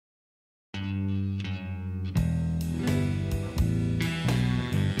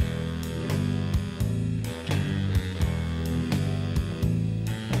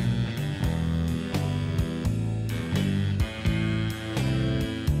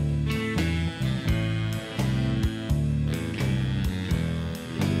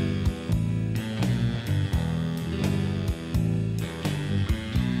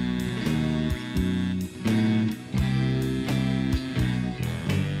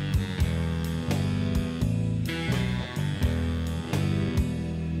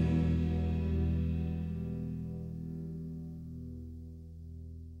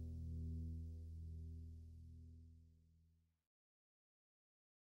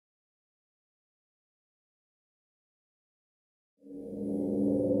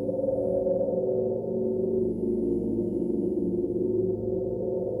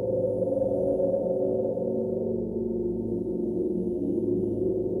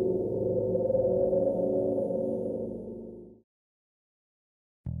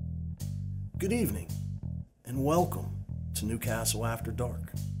Good evening, and welcome to Newcastle After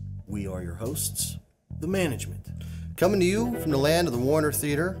Dark. We are your hosts, the management. Coming to you from the land of the Warner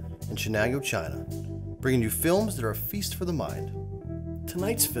Theater in Shenango, China, bringing you films that are a feast for the mind.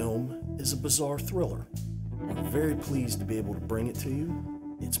 Tonight's film is a bizarre thriller. We're very pleased to be able to bring it to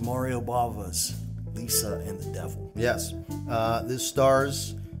you. It's Mario Bava's Lisa and the Devil. Yes, this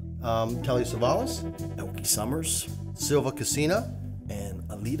stars Telly Savalas, Elke Sommers, Silva Casina, and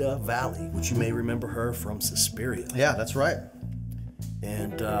Alida Valli, which you may remember her from Suspiria. Yeah, that's right.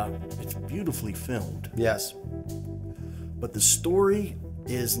 And it's beautifully filmed. Yes. But the story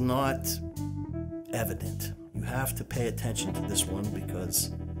is not evident. You have to pay attention to this one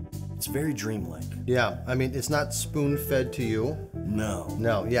because it's very dreamlike. Yeah, I mean, it's not spoon-fed to you.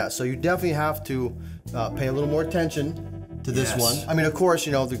 No. Yeah, so you definitely have to pay a little more attention to this Yes. one. I mean, of course,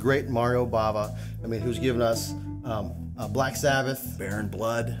 you know, the great Mario Bava, who's given us Black Sabbath. Baron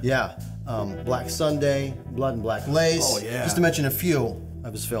Blood. Yeah, Black Sunday, Blood and Black Lace. Oh, yeah. Just to mention a few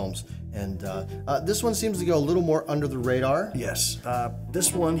of his films. And this one seems to go a little more under the radar. Yes.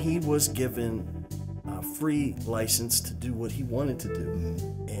 This one, he was given a free license to do what he wanted to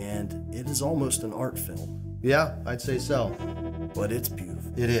do. And it is almost an art film. Yeah, I'd say so. But it's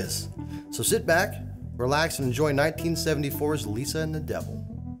beautiful. It is. So sit back, relax, and enjoy 1974's Lisa and the Devil.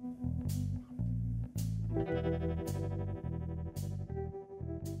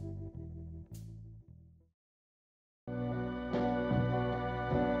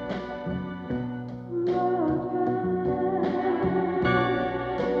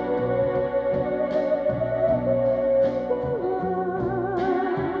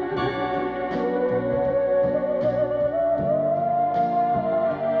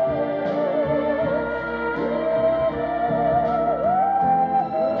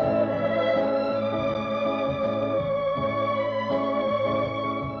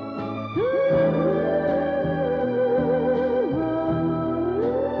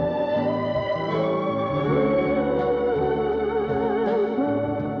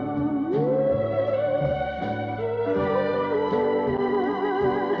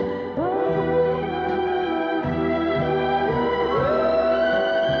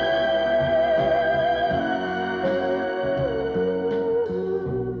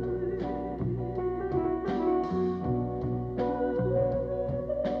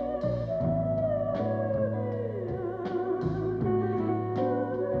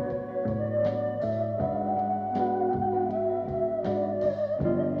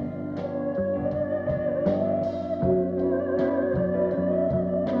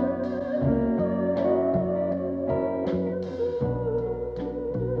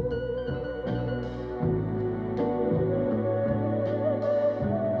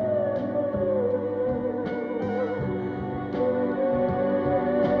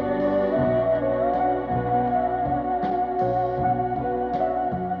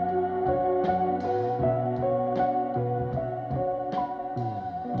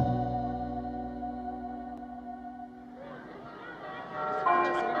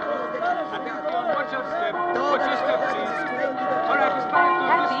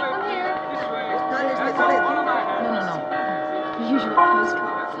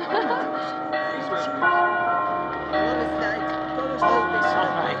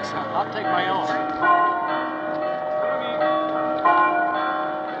 I'll take my own.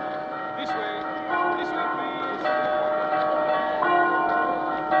 This way, please.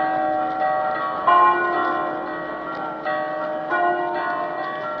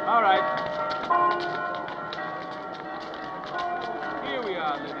 All right. Here we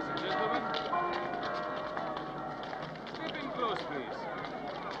are, ladies and gentlemen. Step in close, please.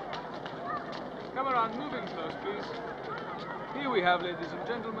 Come around, moving close, please. Here we have, ladies and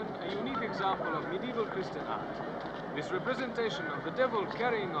gentlemen, a unique example of medieval Christian art. This representation of the devil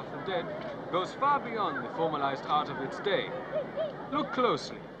carrying off the dead goes far beyond the formalized art of its day. Look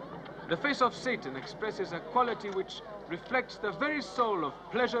closely. The face of Satan expresses a quality which reflects the very soul of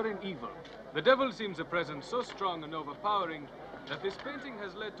pleasure in evil. The devil seems a presence so strong and overpowering that this painting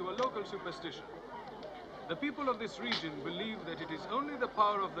has led to a local superstition. The people of this region believe that it is only the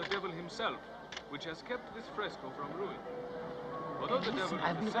power of the devil himself which has kept this fresco from ruin. Listen,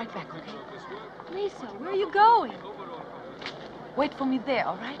 I'll be right back, okay? Lisa, where are you going? Wait for me there,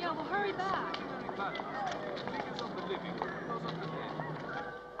 all right? Yeah, well, hurry back.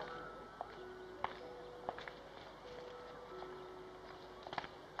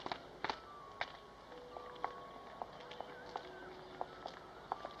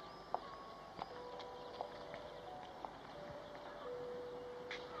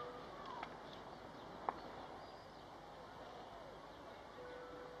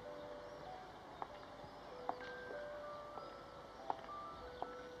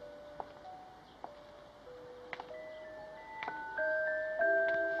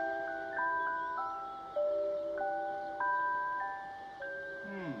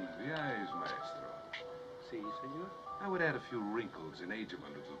 few wrinkles and age him a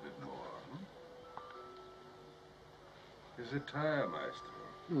little bit more. Is it time,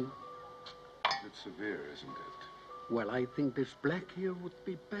 Maestro? It's severe, isn't it? Well, I think this black here would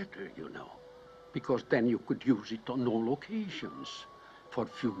be better, you know. Because then you could use it on all occasions. For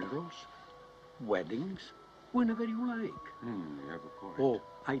funerals, weddings, whenever you like. You have a point. Oh,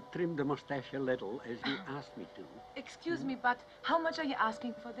 I trimmed the mustache a little, as you asked me to. Excuse me, but how much are you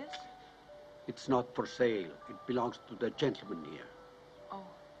asking for this? It's not for sale. It belongs to the gentleman here. Oh.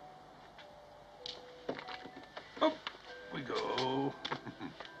 Up we go.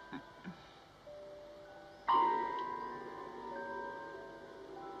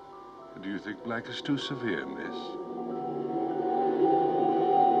 Do you think black is too severe, miss?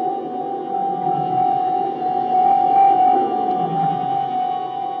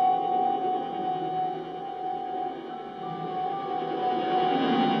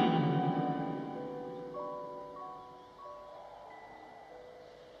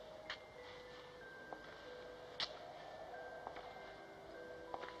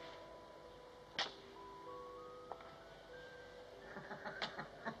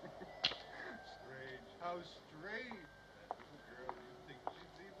 How strange. That little girl, you'd think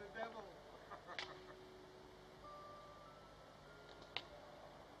she'd seen the devil.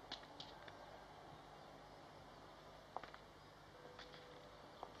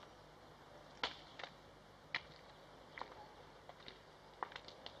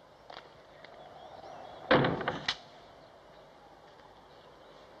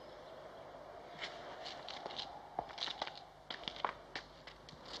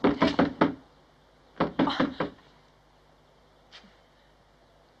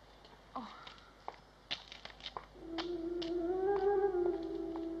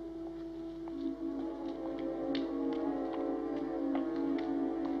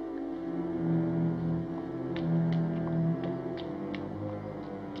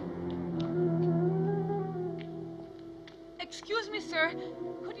 Excuse me, sir.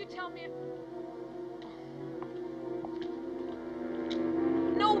 Could you tell me...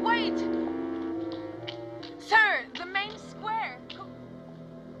 No, wait! Sir, the main square.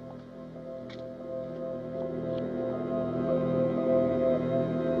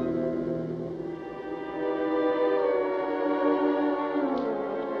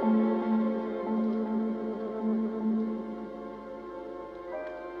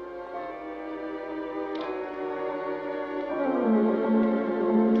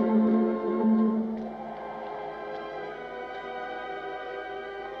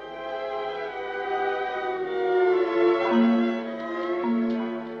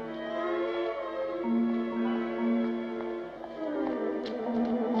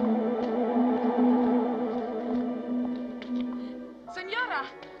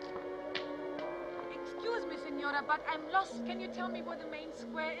 But I'm lost. Can you tell me where the main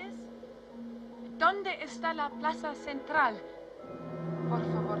square is? ¿Dónde está la plaza central? Por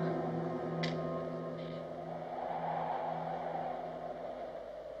favor.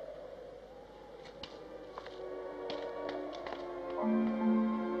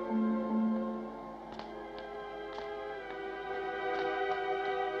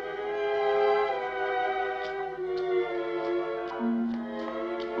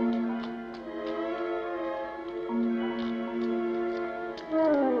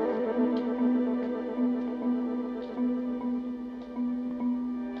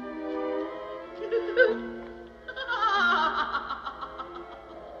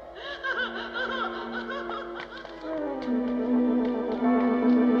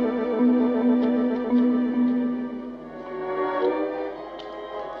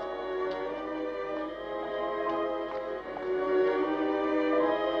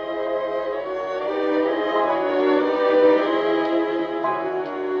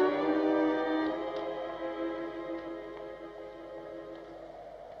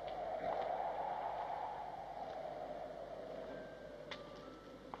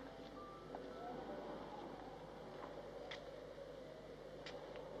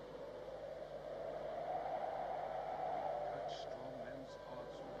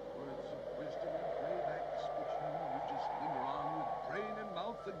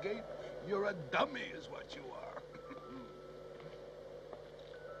 Agape, you're a dummy is what you are.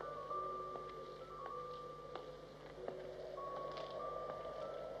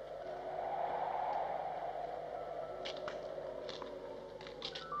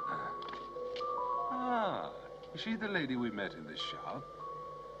 Is she the lady we met in the shop?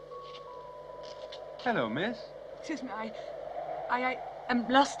 Hello, miss. Excuse me, I am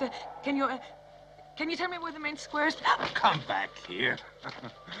lost. Can you tell me where the main square is? Come back here.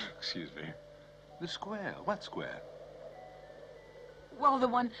 Excuse me. The square. What square? Well, the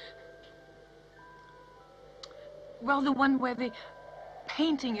one... Well, the one where the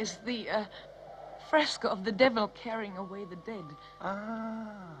painting is the, fresco of the devil carrying away the dead. Ah,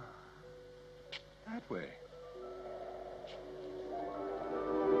 that way.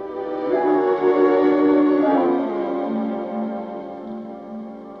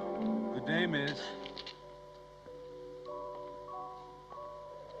 Good day, miss.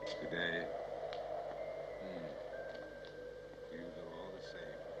 Good day. Views are all the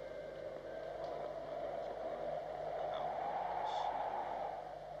same.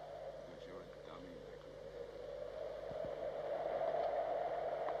 But you're a dummy, Becky.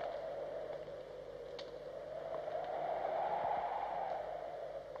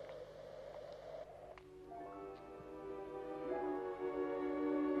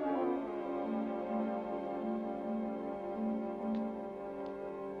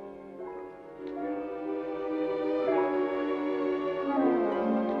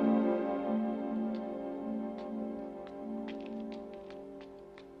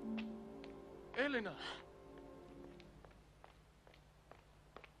 Elena!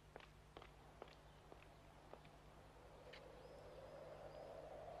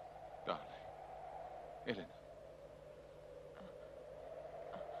 Darling. Elena.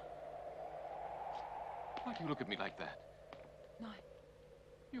 Why do you look at me like that? No,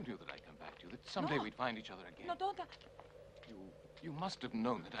 You knew that I'd come back to you, that someday No. we'd find each other again. no, don't... You must have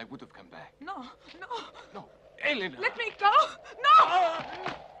known that I would have come back. No, no. No, Elena! Let me go!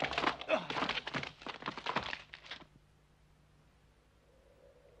 No!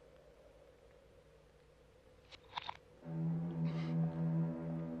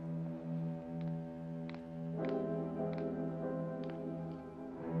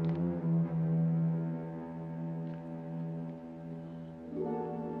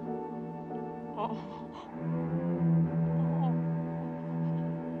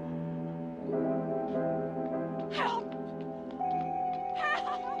 Help!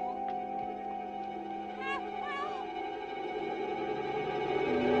 Help!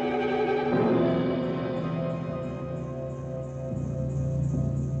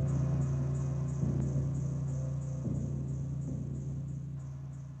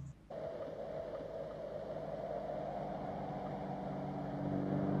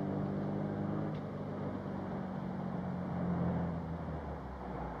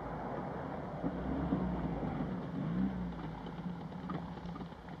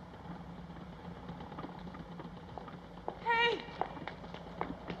 Hey!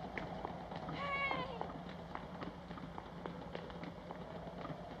 Hey!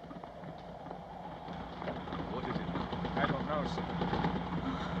 What is it? I don't know, sir.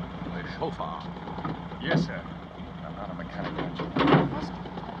 The chauffeur. Yes, sir. I'm not a mechanical engineer.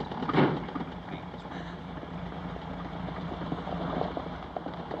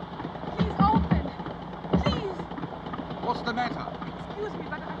 Please open! Please! What's the matter? Excuse me,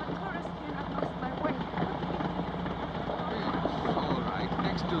 but I'm a tourist here and I've lost my way. Yes, all right.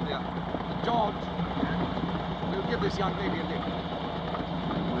 Next to the... George! We'll give this young lady a lift.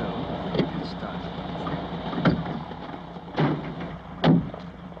 Well, it is done.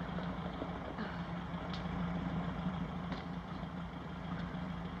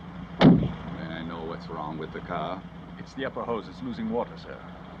 May I know what's wrong with the car? It's the upper hose. It's losing water, sir.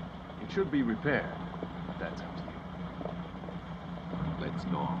 It should be repaired. But that's up to you. Let's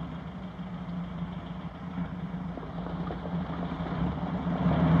go.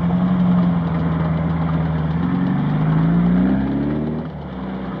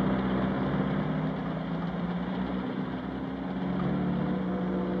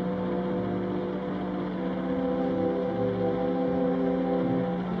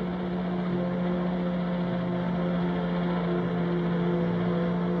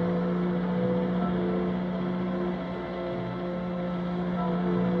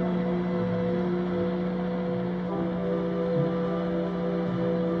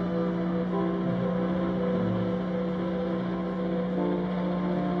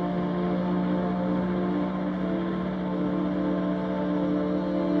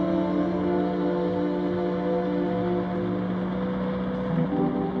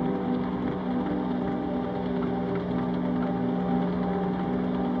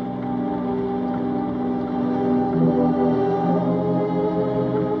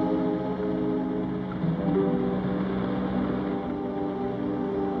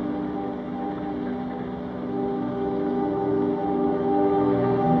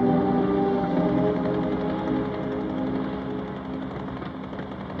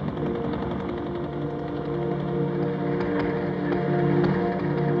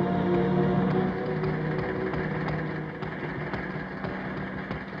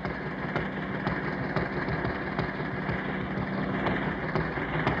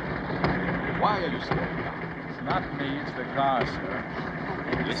 Why are you slowing down? It's not me, it's the car,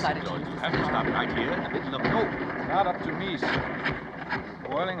 sir. Listen, George, you have to stop right here in the middle of nowhere. It's not up to me, sir.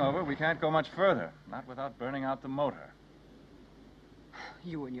 Boiling over, we can't go much further. Not without burning out the motor.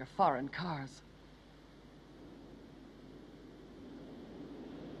 You and your foreign cars.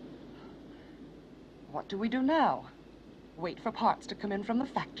 What do we do now? Wait for parts to come in from the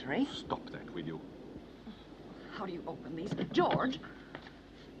factory? Stop that, will you? How do you open these? George!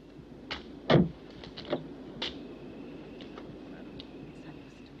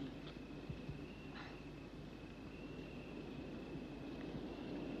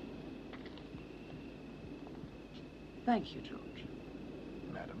 Thank you, George.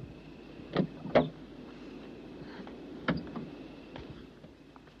 Madam.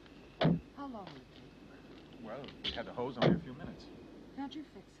 How long will it take? Well, we had the hose only a few minutes. Can't you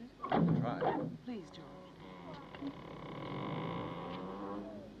fix it? We'll try. Please, George.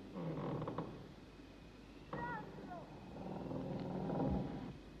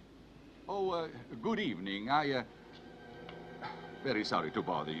 Oh, good evening. Very sorry to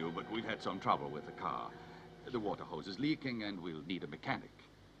bother you, but we've had some trouble with the car. The water hose is leaking, and we'll need a mechanic.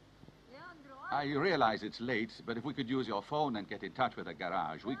 I realize it's late, but if we could use your phone and get in touch with the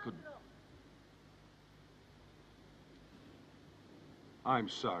garage, we could... I'm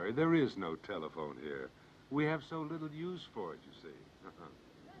sorry, there is no telephone here. We have so little use for it, you see.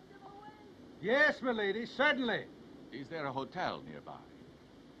 Yes, milady, certainly. Is there a hotel nearby?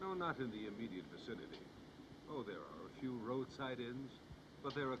 No, not in the immediate vicinity. Oh, there are a few roadside inns,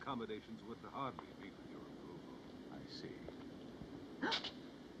 but their accommodations would hardly meet with your approval. I see.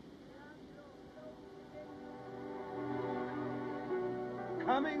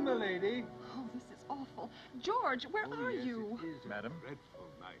 Coming, milady. Oh, this is awful. George, where are Yes, you? it is Madam? a dreadful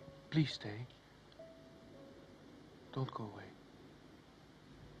night. Please stay. Don't go away.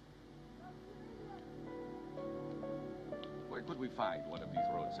 Where could we find one of these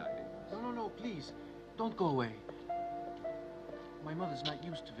roadside inns? No, please. Don't go away. My mother's not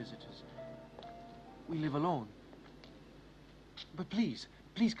used to visitors. We live alone. But please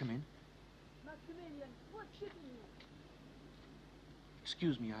come in. Maximilian, what's hitting you?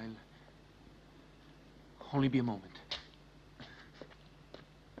 Excuse me, I'll only be a moment.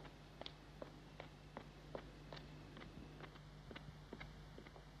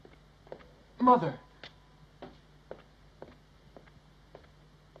 Mother!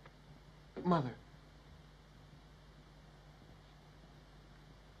 Mother.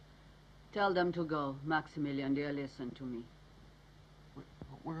 Tell them to go, Maximilian, dear, listen to me.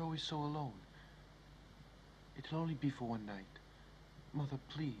 We're always so alone. It'll only be for one night. Mother,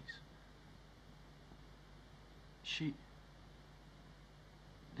 please.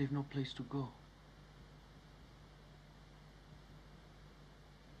 They've no place to go.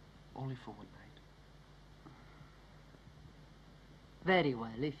 Only for one night. Very well,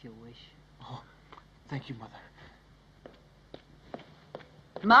 if you wish. Oh, thank you, Mother.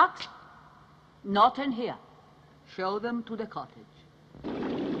 Max, not in here. Show them to the cottage.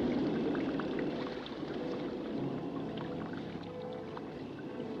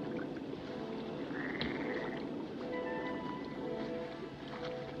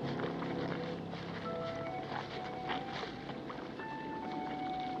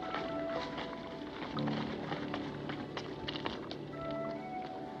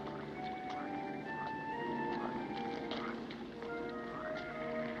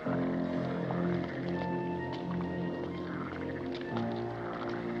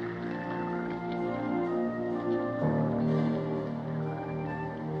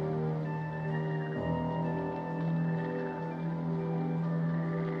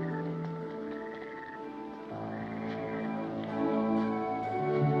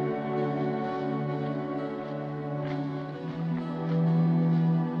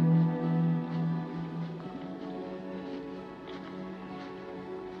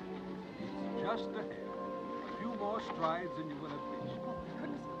 Just ahead. A few more strides and you will have reached. Oh, for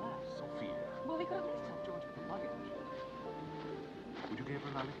goodness alive. Sophia, Well, we could at least help George with the luggage. would you care for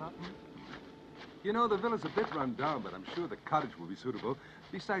a lollipop? You know, the villa's a bit run down, but I'm sure the cottage will be suitable.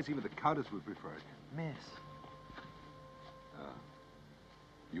 Besides, even the countess would prefer it. Miss.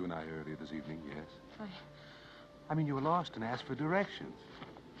 You and I earlier this evening, yes? I mean, you were lost and asked for directions.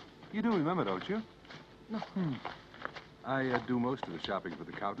 You do remember, don't you? No. I do most of the shopping for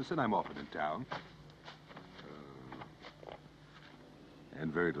the countess, and I'm often in town.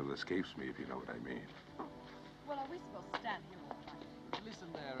 And very little escapes me, if you know what I mean. Well, are we supposed to stand here all night? Listen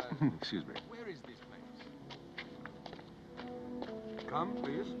there, Excuse me. where is this place? Come,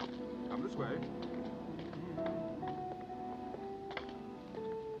 please. Come this way.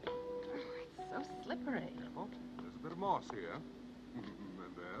 slippery. Careful. There's a bit of moss here.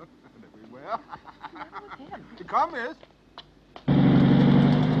 And there. And everywhere. What's with him? Come, miss.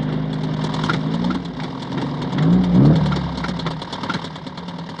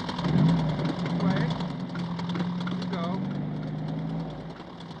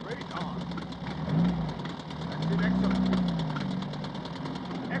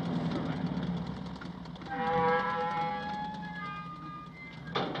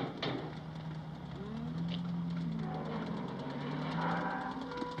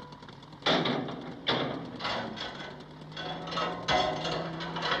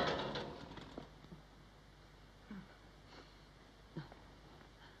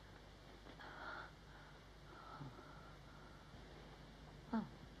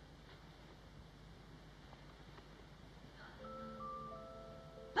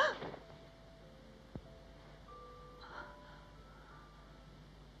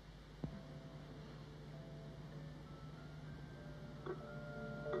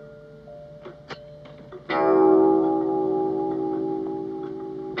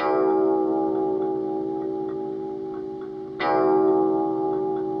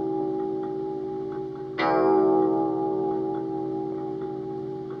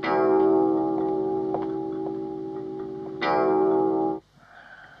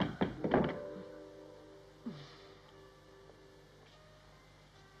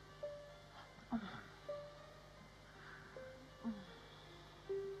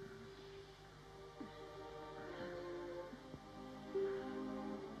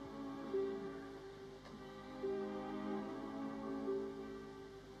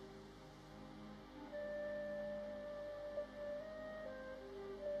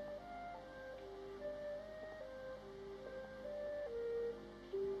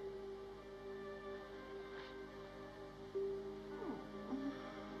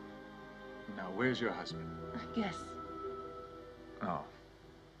 Now, where's your husband? Yes. Oh.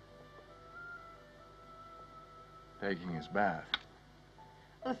 Taking his bath.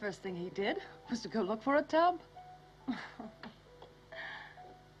 The first thing he did was to go look for a tub.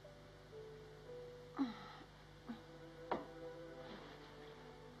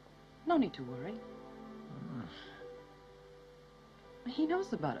 No need to worry. He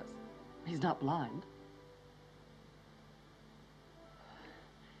knows about us. He's not blind.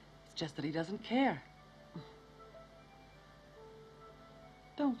 It's just that he doesn't care.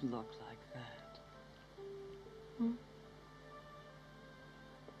 Don't look like that. Hmm?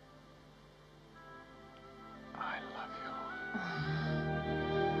 I love you.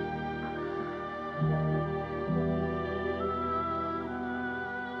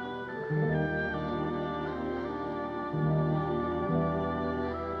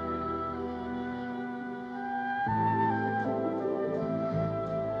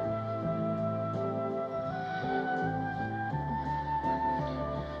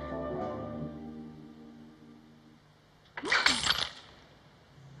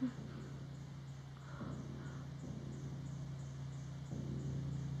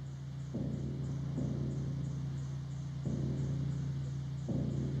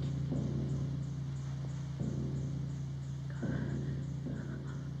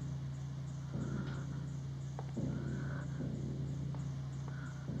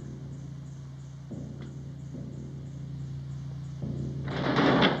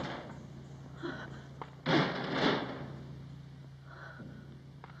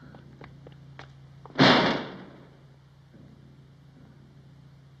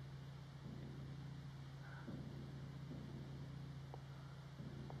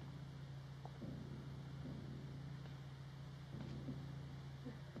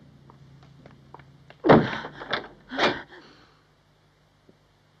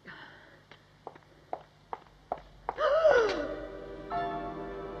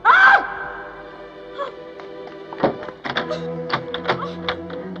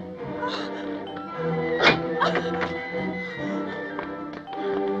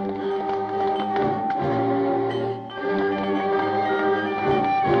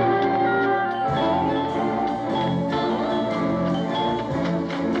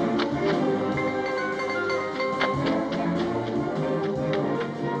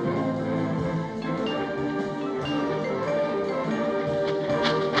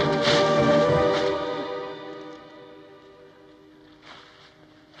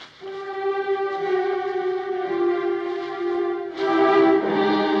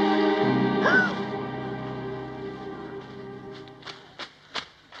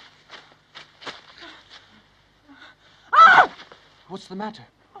 What's the matter?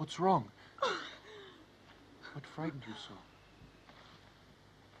 What's wrong? What frightened you so?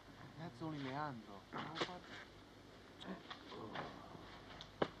 That's it's only Leandro.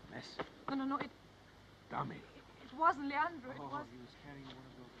 Mess. No, it Dummy. wasn't Leandro. It was... He was carrying one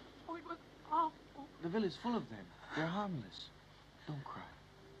of those. Oh, it was awful. The villa's full of them. They're harmless. Don't cry.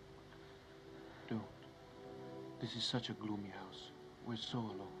 Don't. This is such a gloomy house. We're so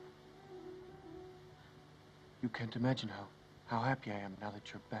alone. You can't imagine how happy I am now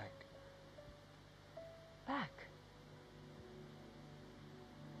that you're back. Back?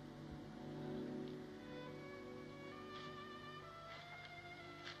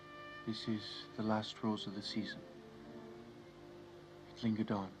 This is the last rose of the season. It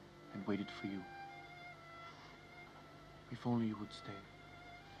lingered on and waited for you. If only you would stay.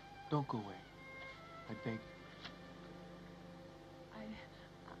 Don't go away. I beg.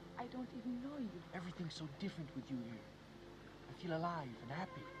 I don't even know you. Everything's so different with you here. I feel alive and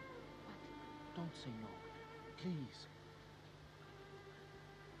happy. But don't say no. Please.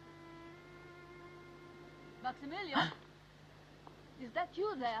 Maximilian? Is that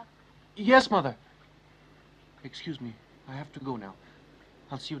you there? Yes, Mother. Excuse me. I have to go now.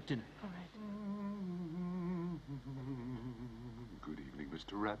 I'll see you at dinner. All right. Good evening,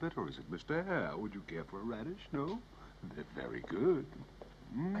 Mr. Rabbit, or is it Mr. Hare? Would you care for a radish? No? They're very good.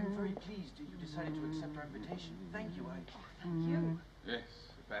 I'm very pleased that you decided to accept our invitation. Thank you. Thank you. Yes,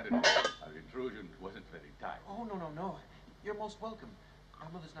 apparently our intrusion wasn't very tight. Oh, no. You're most welcome. Our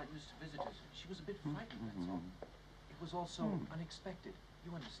mother's not used to visitors. She was a bit frightened, that's all. It was also unexpected.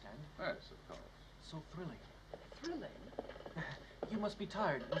 You understand? Yes, of course. So thrilling. Thrilling? You must be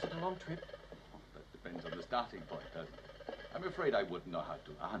tired. Was it a long trip? That depends on the starting point, doesn't it? I'm afraid I wouldn't know how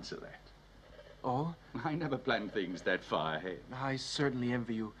to answer that. Oh? I never plan things that far ahead. I certainly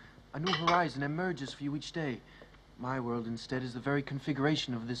envy you. A new horizon emerges for you each day. My world, instead, is the very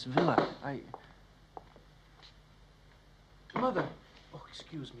configuration of this villa. Mother! Oh,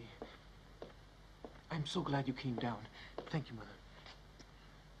 excuse me. I'm so glad you came down. Thank you, Mother.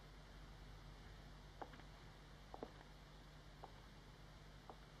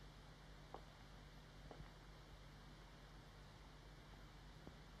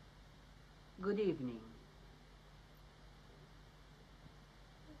 Good evening.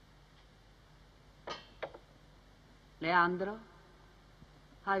 Leandro,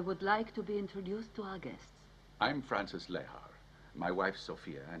 I would like to be introduced to our guests. I'm Francis Lehar. My wife,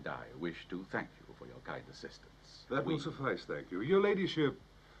 Sophia, and I wish to thank you for your kind assistance. That will suffice, thank you. Your ladyship,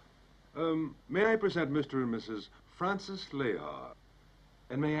 may I present Mr. and Mrs. Francis Lehar?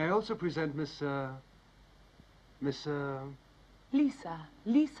 And may I also present Miss Lisa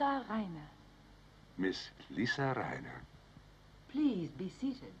Reiner. Miss Lisa Reiner. Please be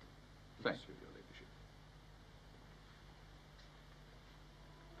seated. Thank you, your ladyship.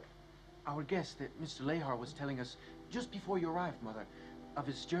 Our guest that Mr. Lehar was telling us just before you arrived, Mother, of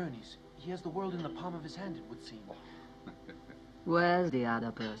his journeys. He has the world in the palm of his hand, it would seem. Where's the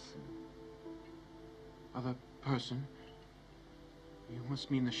other person? Other person? You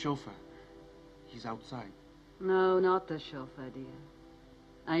must mean the chauffeur. He's outside. No, not the chauffeur, dear.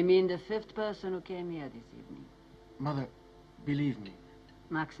 I mean the fifth person who came here this evening. Mother, believe me.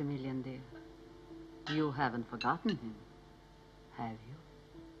 Maximilian, dear, you haven't forgotten him, have you?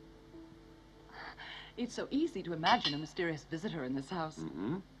 It's so easy to imagine a mysterious visitor in this house.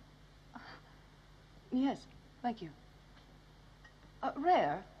 Mm-hmm. Yes, thank you.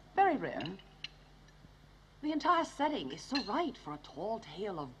 Rare, very rare. The entire setting is so right for a tall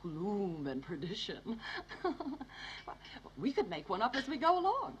tale of gloom and perdition. We could make one up as we go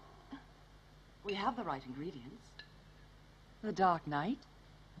along. We have the right ingredients. The Dark Knight.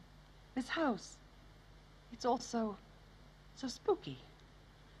 This house. It's also so spooky.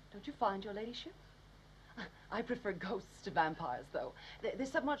 Don't you find, your ladyship? I prefer ghosts to vampires, though. They're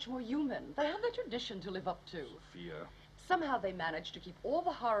so much more human. They have their tradition to live up to. Sophia. Somehow they manage to keep all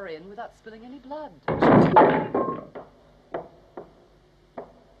the horror in without spilling any blood.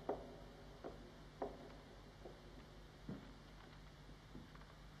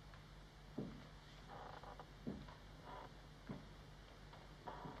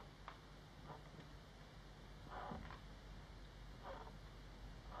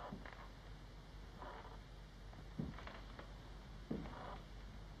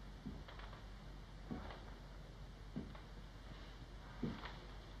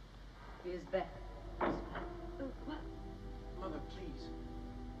 He's back. What? Mother, please.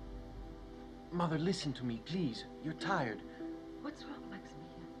 Mother, listen to me, please. You're tired. What's wrong,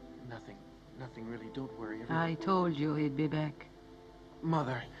 Maximilian? Nothing. Nothing, really. Don't worry. I told you he'd be back.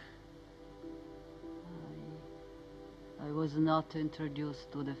 Mother. I was not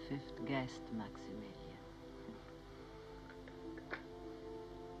introduced to the fifth guest, Maximilian.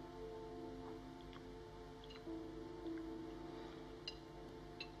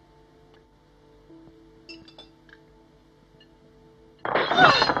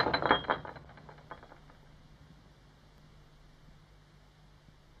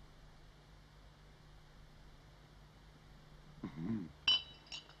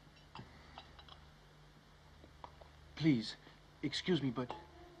 Please, excuse me, but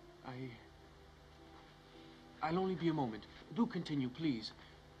I'll only be a moment. Do continue, please.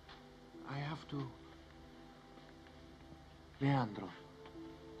 I have to... Leandro,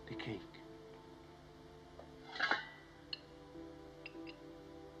 the cake.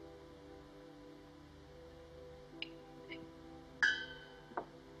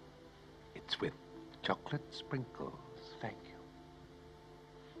 It's with chocolate sprinkles. Thank you.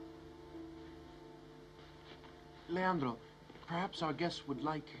 Leandro, perhaps our guests would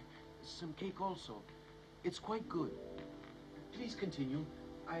like some cake also. It's quite good. Please continue.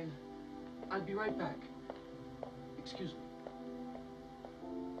 I'll be right back. Excuse me.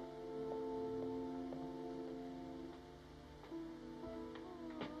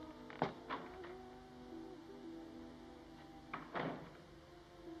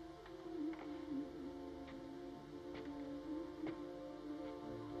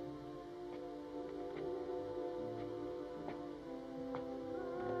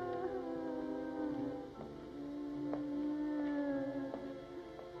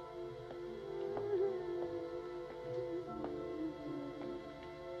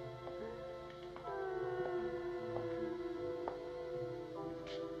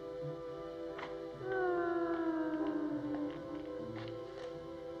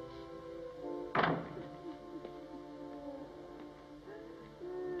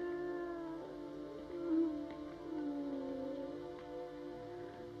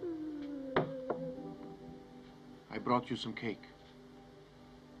 I brought you some cake.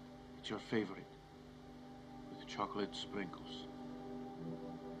 It's your favorite, with chocolate sprinkles.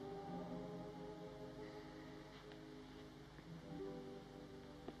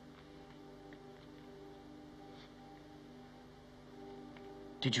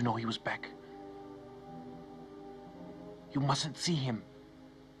 Did you know he was back? You mustn't see him.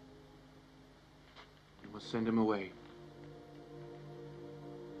 You must send him away.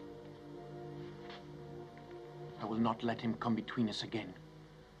 I will not let him come between us again.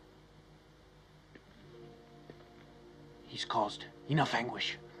 He's caused enough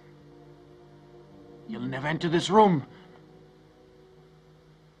anguish. He'll never enter this room.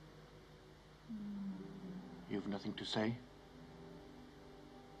 You have nothing to say?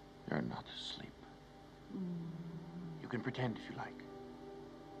 You're not asleep. You can pretend if you like.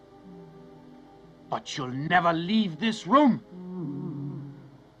 But you'll never leave this room.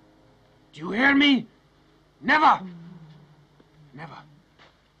 Do you hear me? Never! Never.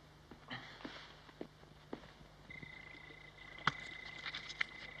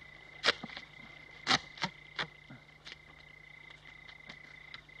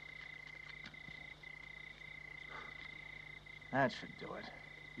 That should do it.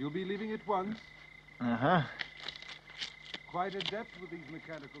 You'll be leaving at once? Uh-huh. Quite adept with these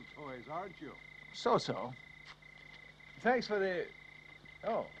mechanical toys, aren't you? So-so. Thanks for the...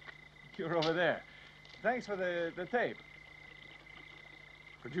 Oh, you're over there. Thanks for the tape.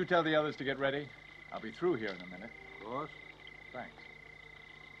 Could you tell the others to get ready? I'll be through here in a minute. Of course. Thanks.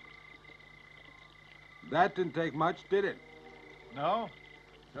 That didn't take much, did it? No,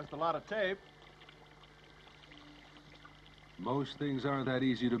 just a lot of tape. Most things aren't that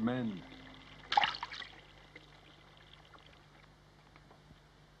easy to mend.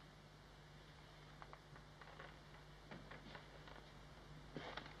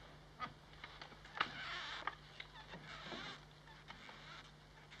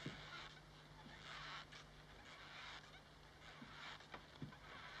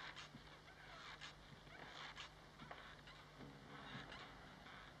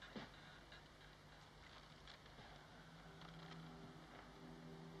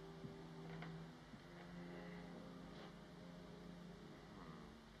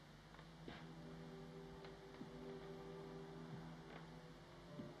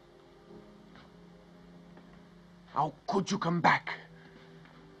 How could you come back?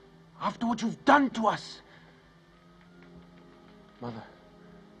 After what you've done to us?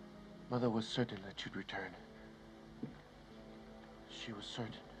 Mother was certain that you'd return. She was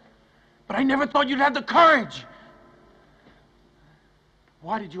certain. But I never thought you'd have the courage!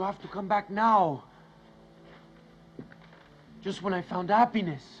 Why did you have to come back now? Just when I found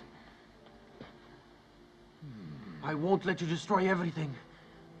happiness. I won't let you destroy everything.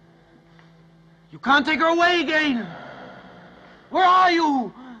 You can't take her away again! Where are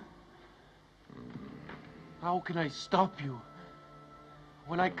you? How can I stop you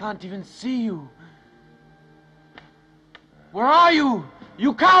when I can't even see you? Where are you?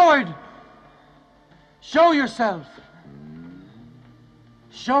 You coward! Show yourself!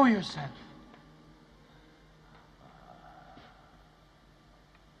 Show yourself!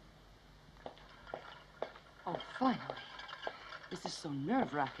 Oh, finally. This is so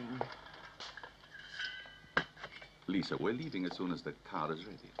nerve-wracking. Lisa, we're leaving as soon as the car is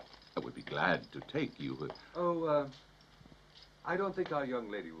ready. I would be glad to take you. Oh, I don't think our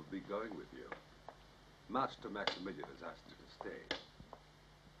young lady will be going with you. Master Maximilian has asked her to stay.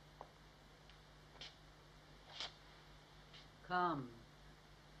 Come.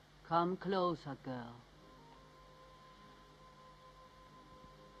 Come closer, girl.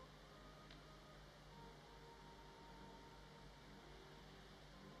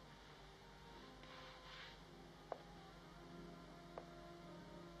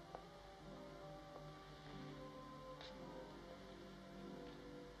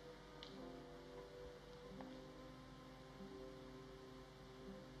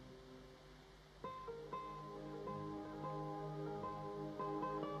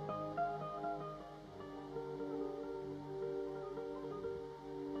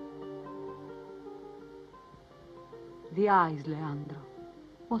 The eyes, Leandro.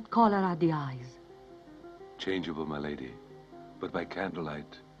 What color are the eyes? Changeable, my lady, but by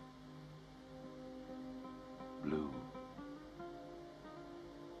candlelight, blue.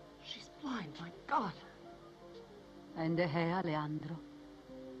 She's blind, my God. And the hair, Leandro?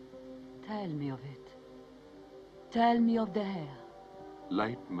 Tell me of it. Tell me of the hair.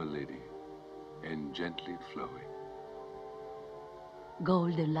 Light, my lady, and gently flowing.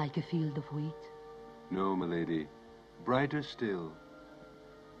 Golden like a field of wheat? No, my lady, brighter still,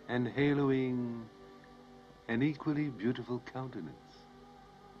 and haloing an equally beautiful countenance.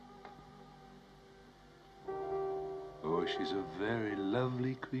 Oh, she's a very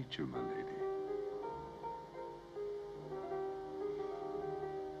lovely creature, my lady.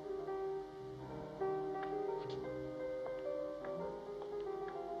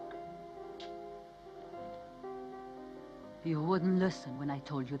 You wouldn't listen when I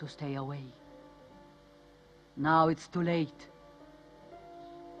told you to stay away. Now it's too late.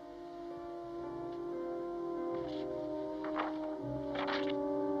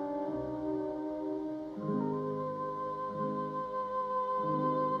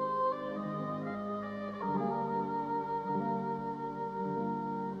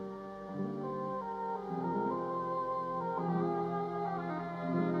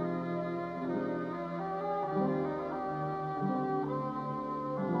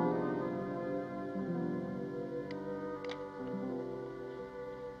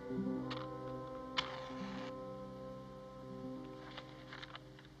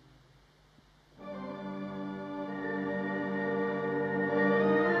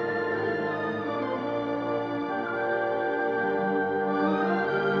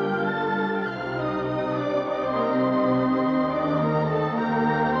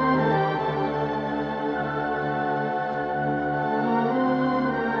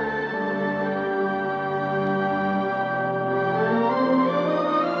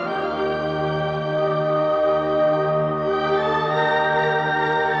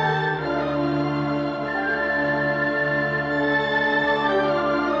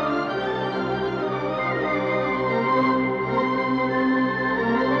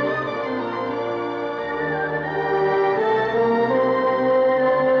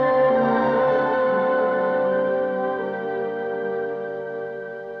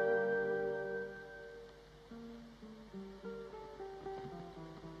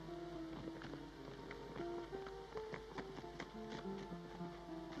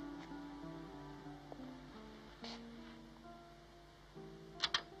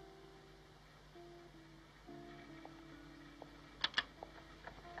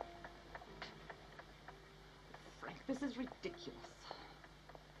 This is ridiculous.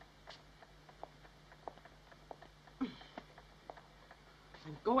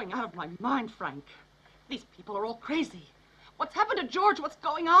 I'm going out of my mind, Frank. These people are all crazy. What's happened to George? What's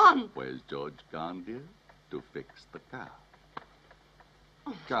going on? Where's George gone, dear? To fix the car.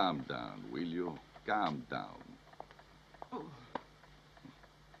 Calm down, will you? Calm down.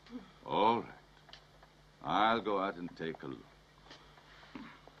 All right. I'll go out and take a look.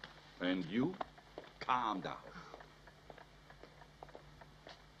 And you, calm down.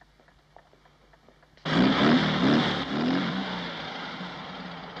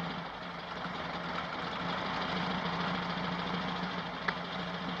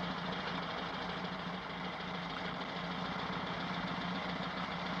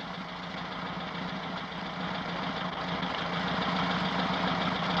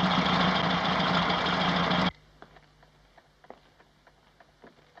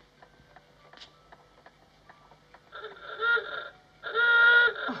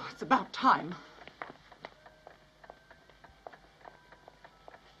 It's about time.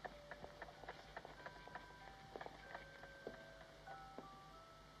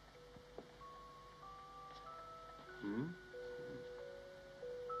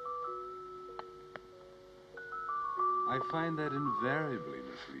 I find that invariably,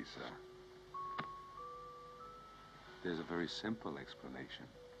 Miss Lisa. There's a very simple explanation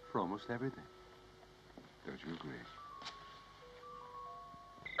for almost everything. Don't you agree?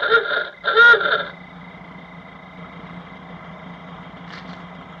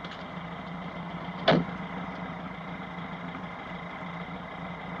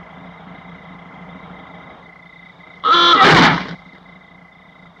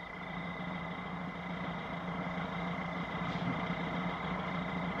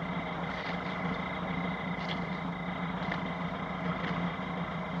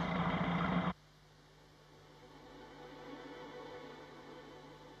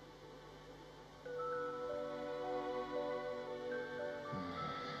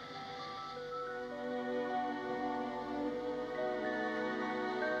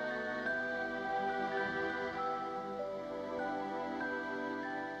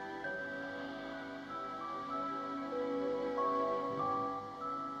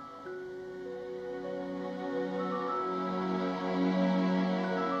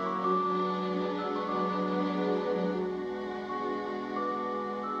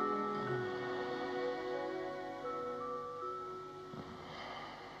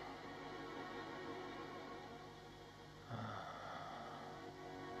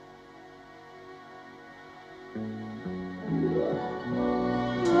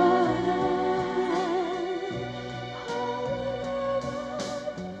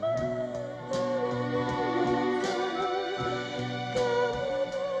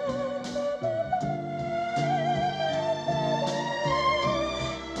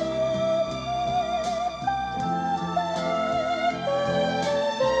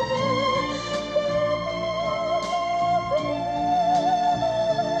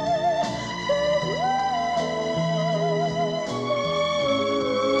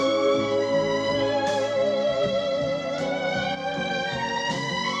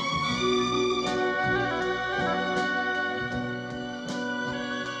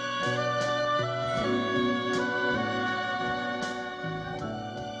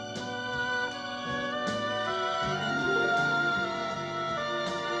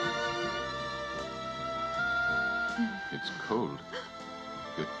 It's cold.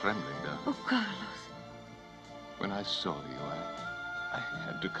 You're trembling, darling. Oh, Carlos. When I saw you, I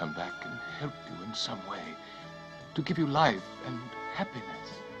had to come back and help you in some way. To give you life and happiness.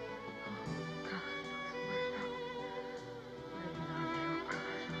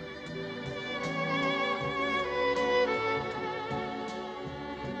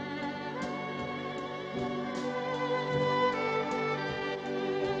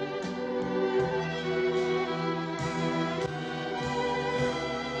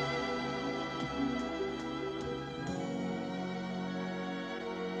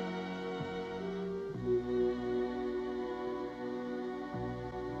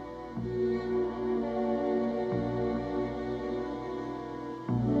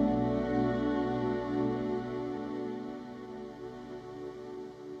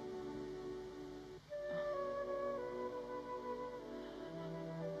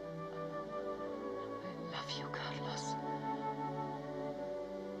 You, Carlos.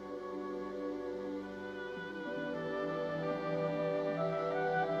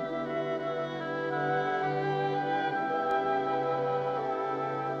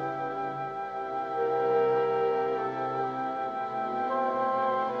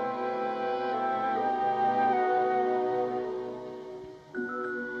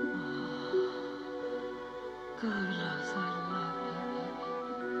 Carlos, I love you,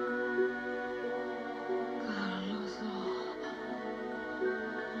 baby. Carlos,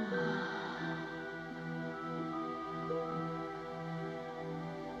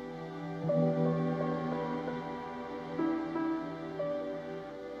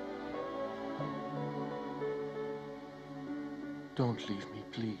 Don't leave me,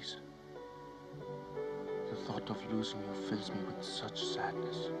 please. The thought of losing you fills me with such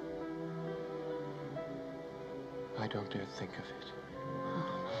sadness. I don't dare think of it.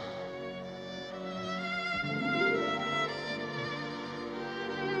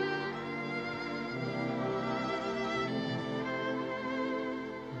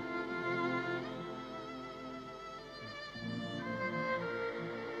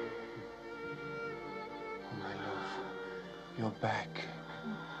 Oh, my love, you're back.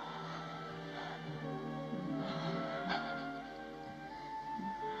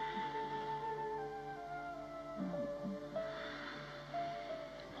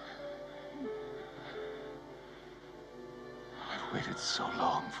 I've waited so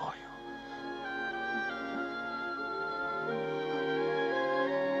long for you.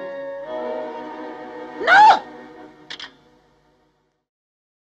 No!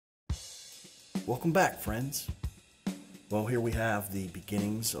 Welcome back, friends. Well, here we have the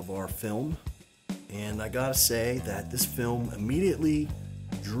beginnings of our film, and I gotta say that this film immediately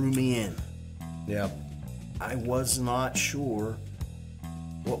drew me in. Yeah. I was not sure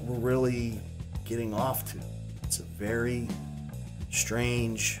what we're really getting off to. It's a very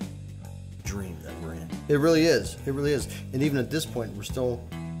strange dream that we're in. It really is. It really is. And even at this point, we're still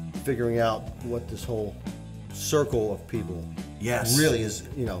figuring out what this whole circle of people really is,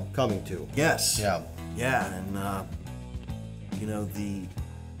 coming to. Yes. Yeah. Yeah, and the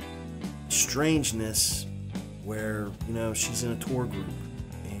strangeness where, she's in a tour group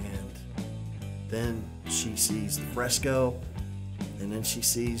and then she sees the fresco and then she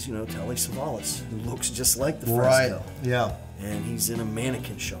sees, Telly Savalas, who looks just like the fresco. Right. Yeah. And he's in a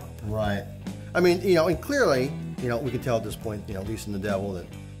mannequin shop. Right. I mean, and clearly, we can tell at this point, Lisa and the Devil, that,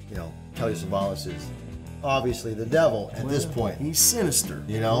 Telly Savalas is obviously the devil at this point. He's sinister.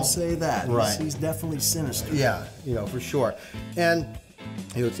 I'll say that. Right. He's definitely sinister. Yeah, for sure. And,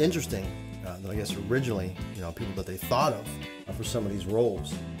 it's interesting that I guess originally, people that they thought of for some of these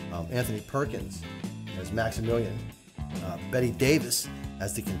roles, Anthony Perkins as Maximilian, Betty Davis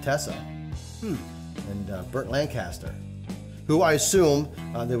as the Contessa, and Burt Lancaster, who I assume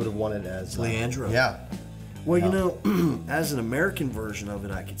they would have wanted as Leandro. Yeah. Well, as an American version of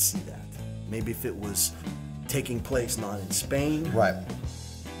it, I could see that. Maybe if it was taking place not in Spain, right?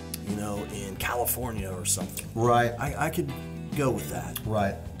 In California or something, right? I could go with that,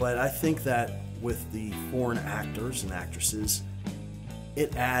 right? But I think that with the foreign actors and actresses,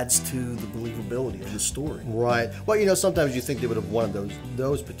 it adds to the believability of the story. Right. Well, sometimes you think they would have wanted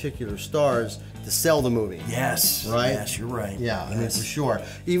those particular stars to sell the movie. Yes. Right? Yes, you're right. Yeah, I mean, for sure.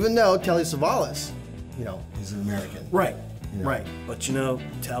 Even though Telly Savalas, is an American. Right. Right. But,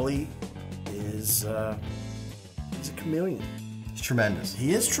 Telly is he's a chameleon. He's tremendous.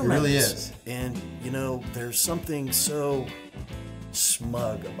 He is tremendous. He really is. And, there's something so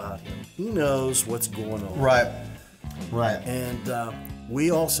smug about him. He knows what's going on. Right. Right. And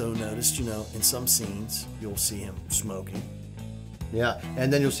we also noticed, in some scenes, you'll see him smoking. Yeah,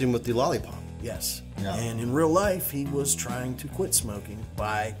 and then you'll see him with the lollipop. Yes. Yeah. And in real life, he was trying to quit smoking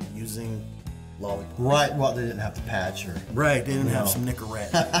by using lollipop. Right. Well, they didn't have the patch or... Right. They didn't have some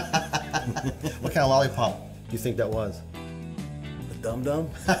Nicorette. What kind of lollipop do you think that was? A Dum Dum?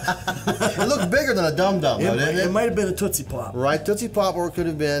 It looked bigger than a Dum Dum, though, didn't it? It might have been a Tootsie Pop. Right. Tootsie Pop, or it could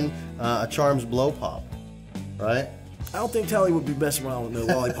have been a Charms Blow Pop. Right? I don't think Telly would be messing around with no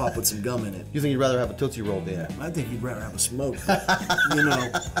lollipop with some gum in it. You think he'd rather have a Tootsie Roll, Dan? I think he'd rather have a smoke. Yeah,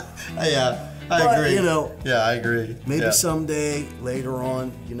 I agree. Yeah, I agree. Maybe someday later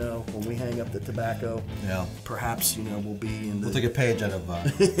on, when we hang up the tobacco, perhaps, we'll be in the... We'll take a page out of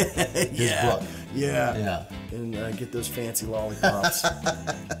his book. Yeah. And get those fancy lollipops.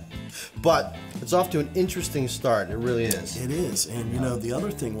 But it's off to an interesting start. It really is. It is. And, the other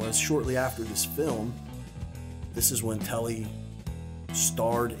thing was, shortly after this film, this is when Telly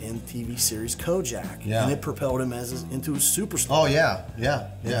starred in the TV series Kojak. Yeah. And it propelled him into a superstar. Oh, yeah. Yeah,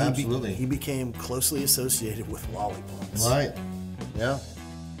 absolutely. He became closely associated with lollipops. Right. Yeah.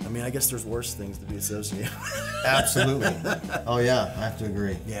 I mean, I guess there's worse things to be associated with. Absolutely. Oh, yeah, I have to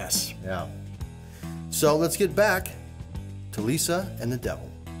agree. Yes. Yeah. So let's get back to Lisa and the Devil.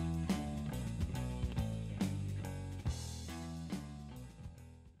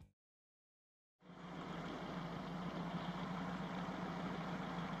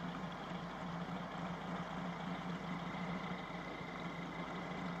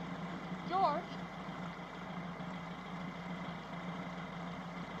 George?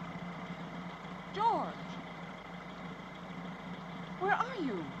 George? Where are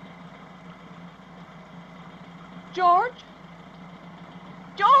you? George?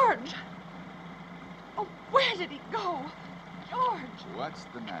 George! Oh, where did he go? George! What's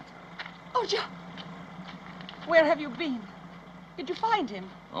the matter? Oh, George! Where have you been? Did you find him?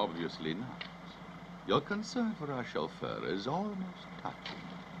 Obviously not. Your concern for our chauffeur is almost touching.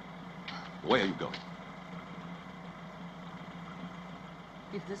 Where are you going?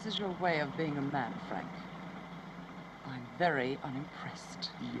 If this is your way of being a man, Frank, I'm very unimpressed.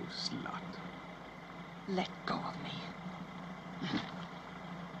 You slut. Let go of me.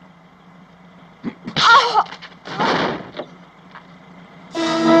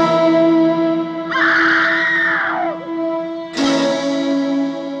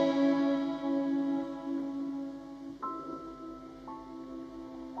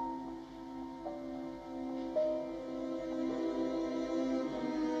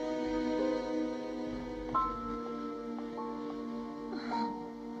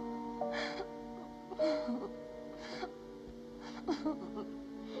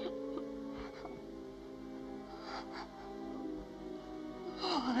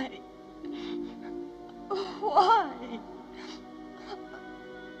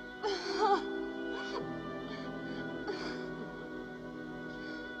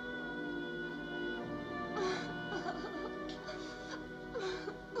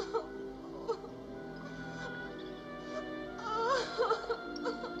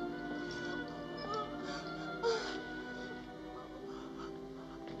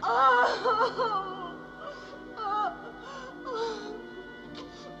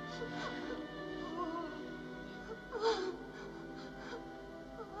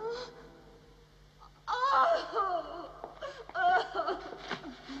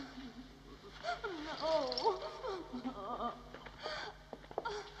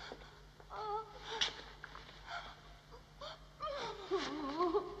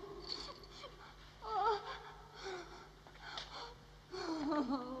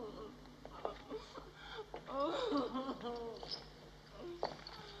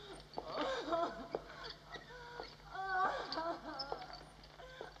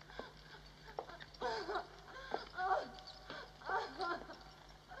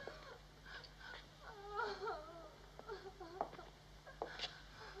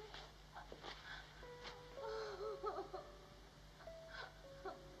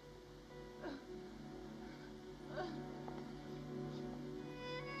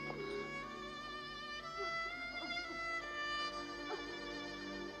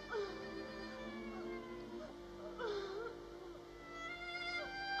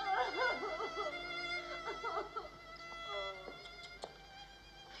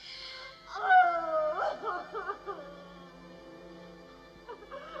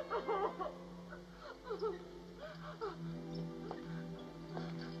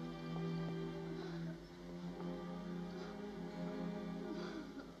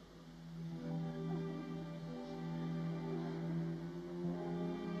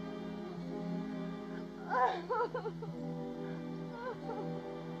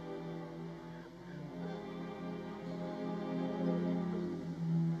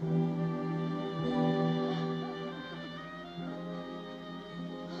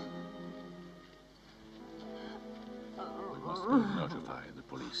 Notify the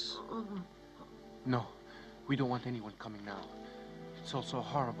police. No, we don't want anyone coming now. It's all so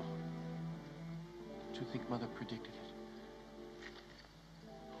horrible. Do you think Mother predicted it?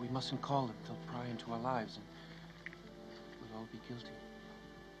 We mustn't call them. They'll pry into our lives and we'll all be guilty.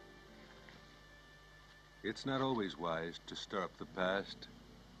 It's not always wise to stir up the past.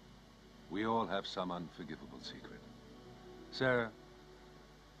 We all have some unforgivable secret. Sarah,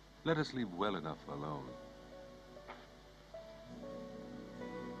 let us leave well enough alone.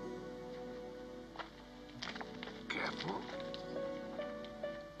 Careful.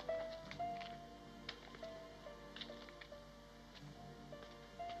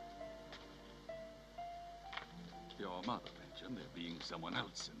 Your mother mentioned there being someone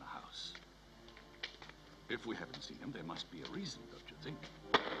else in the house. If we haven't seen him, there must be a reason, don't you think?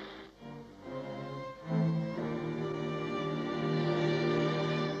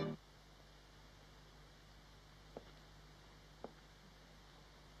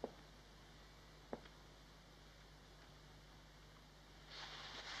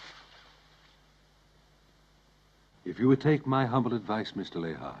 If you would take my humble advice, Mr.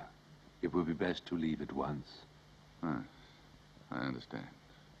 Lehar, it would be best to leave at once. I understand.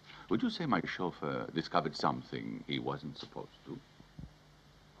 Would you say my chauffeur discovered something he wasn't supposed to?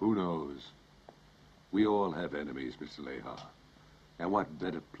 Who knows? We all have enemies, Mr. Lehar. And what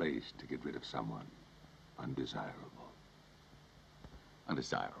better place to get rid of someone undesirable?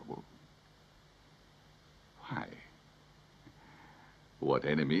 Undesirable? Why? What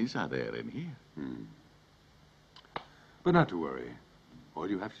enemies are there in here? But not to worry. All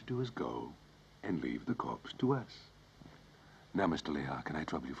you have to do is go and leave the corpse to us. Now, Mr. Lehar, can I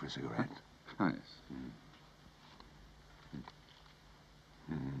trouble you for a cigarette? Yes.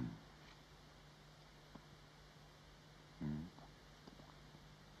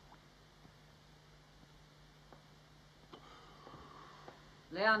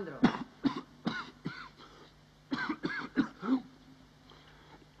 Leandro.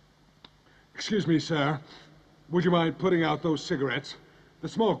 Excuse me, sir. Would you mind putting out those cigarettes? The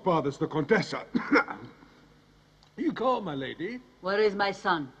smoke bothers the Contessa. You called, my lady? Where is my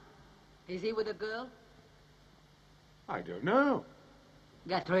son? Is he with a girl? I don't know.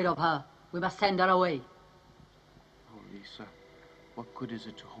 Get rid of her. We must send her away. Oh, Lisa, what good is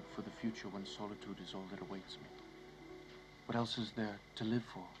it to hope for the future when solitude is all that awaits me? What else is there to live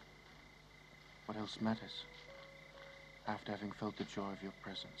for? What else matters after having felt the joy of your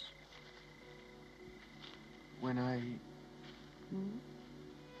presence? When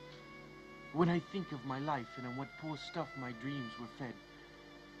I think of my life and on what poor stuff my dreams were fed,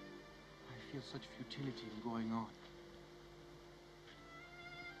 I feel such futility in going on.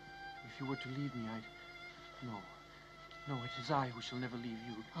 If you were to leave me, No, it is I who shall never leave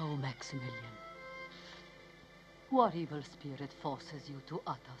you. Oh, Maximilian. What evil spirit forces you to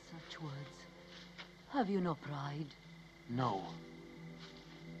utter such words? Have you no pride? No.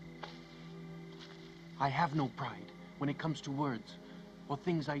 I have no pride when it comes to words or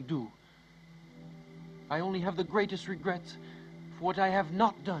things I do. I only have the greatest regrets for what I have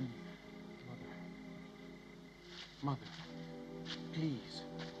not done. Mother, please,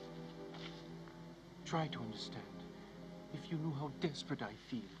 try to understand. If you knew how desperate I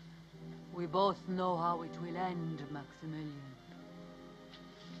feel. We both know how it will end, Maximilian.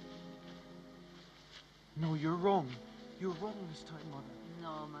 No, you're wrong. You're wrong this time, Mother.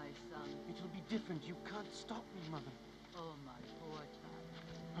 No, my son. It'll be different. You can't stop me, Mother. Oh, my poor child.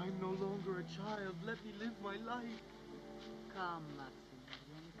 I'm no longer a child. Let me live my life. Come,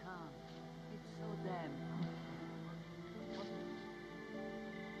 Maximilian, come. It's so damn comfortable.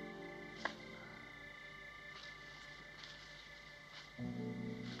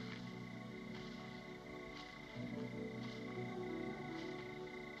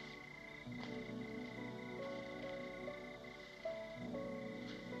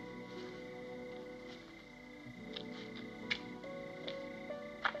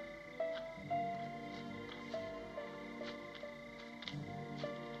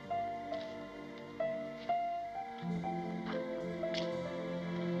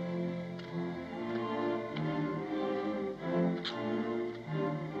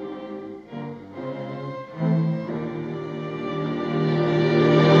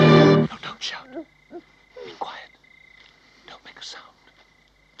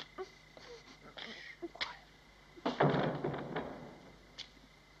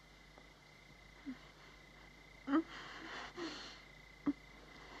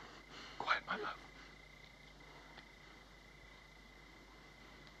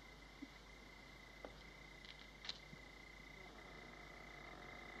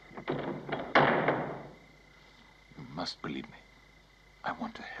 You must believe me. I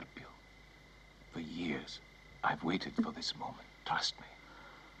want to help you. For years, I've waited for this moment. Trust me.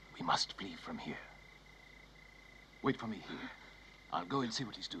 We must flee from here. Wait for me here. I'll go and see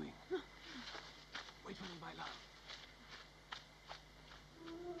what he's doing. Wait for me, my love.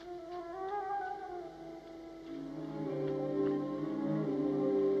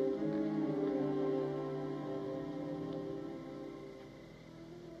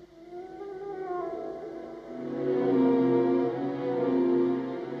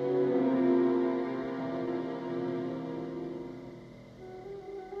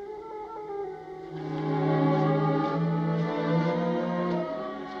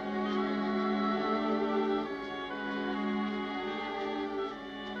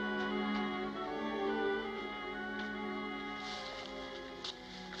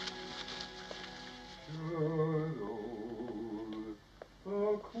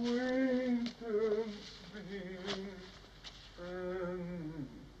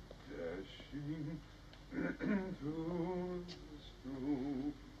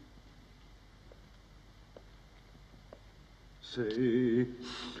 Say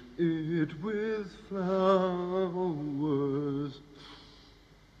it with flowers.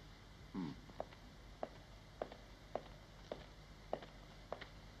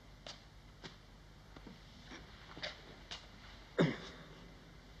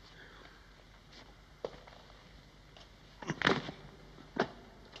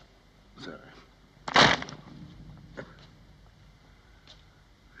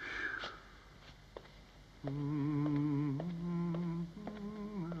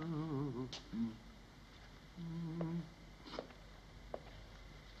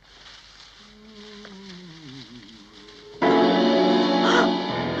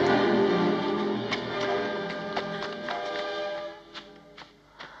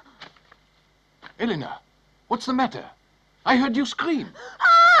 Elena, what's the matter? I heard you scream.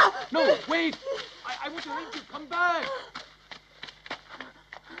 No, wait! I want to help you. Come back!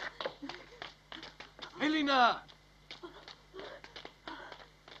 Elena!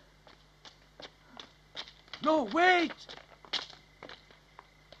 No, wait!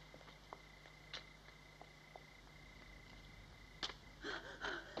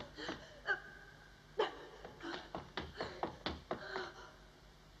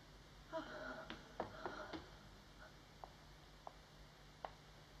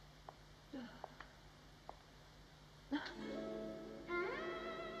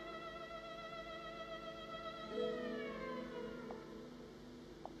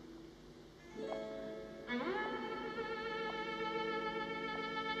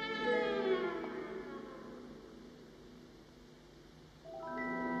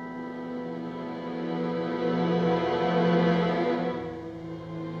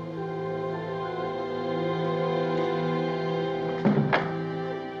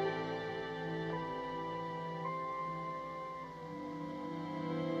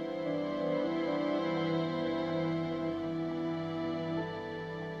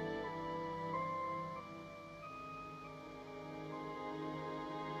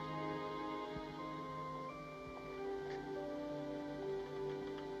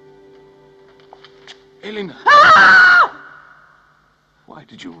 Elena! Why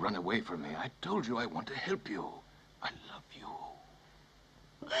did you run away from me? I told you I want to help you. I love you.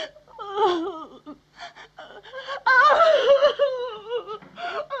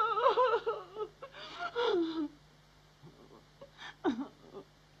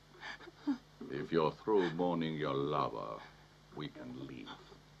 If you're through mourning your lover, we can leave.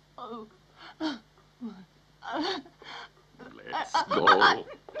 Let's go.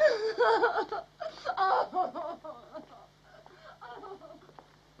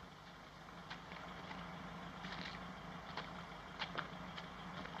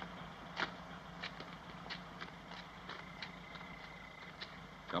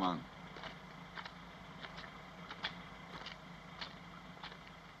 Come on.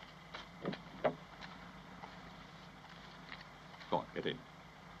 Go on, get in.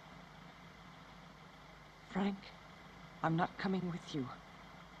 Frank, I'm not coming with you.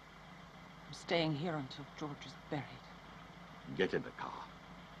 I'm staying here until George is buried. Get in the car.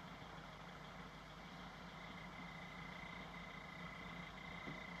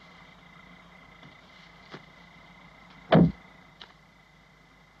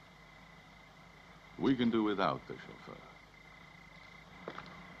 We can do without the chauffeur.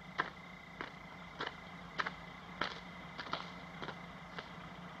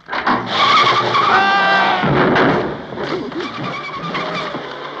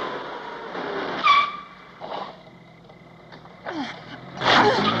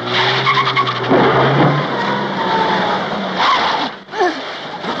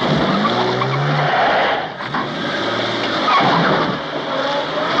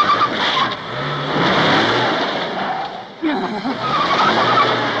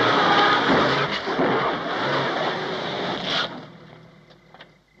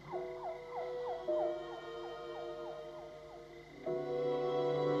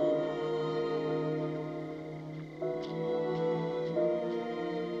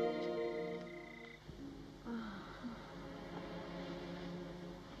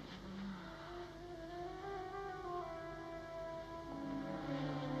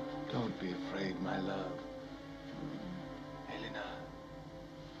 Don't be afraid, my love. Elena.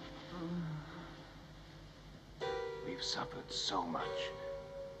 We've suffered so much,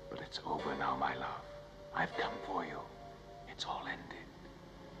 but it's over now, my love. I've come for you. It's all ended.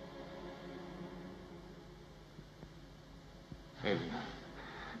 Elena.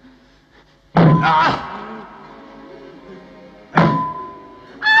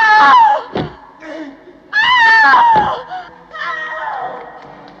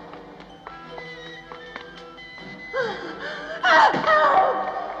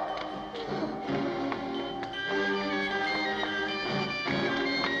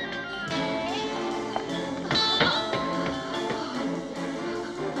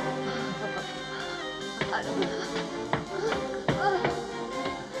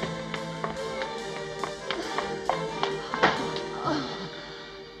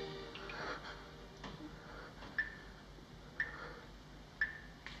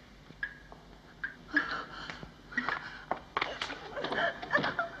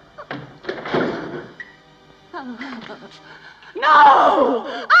 No!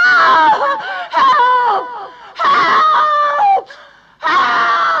 Ah! Help! Help! Help!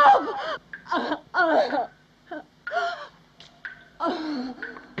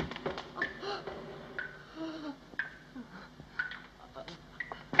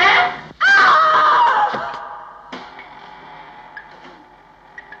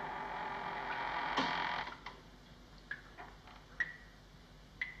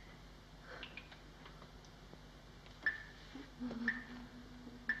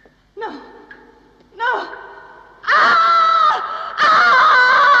 No! No!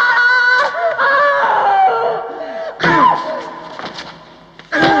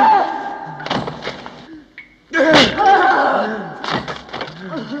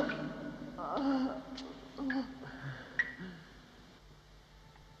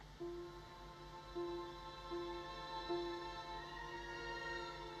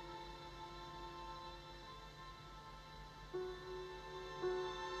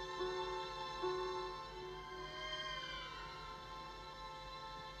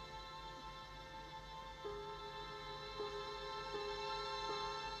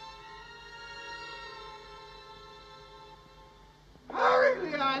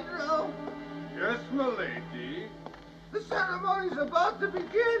 Hurry, Leandro! Yes, my lady. The ceremony's about to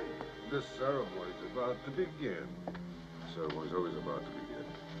begin. The ceremony's about to begin. The ceremony's always about to begin.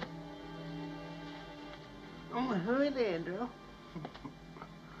 Oh, hurry, Leandro.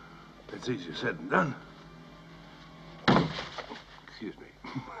 It's easier said than done. Excuse me.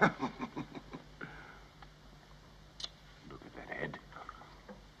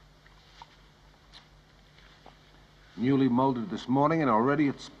 Newly molded this morning and already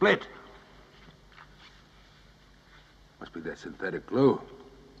it's split. Must be that synthetic glue.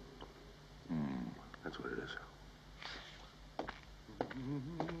 That's what it is.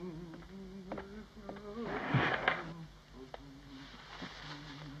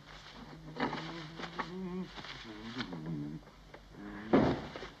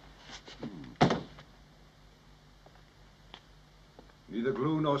 Neither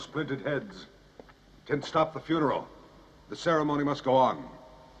glue nor splintered heads can stop the funeral. The ceremony must go on.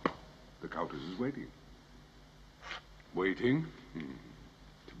 The Countess is waiting. Waiting?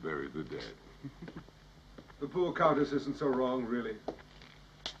 To bury the dead. The poor Countess isn't so wrong, really.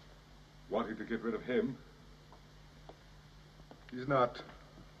 Wanting to get rid of him. He's not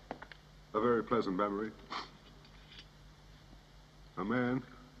a very pleasant memory. A man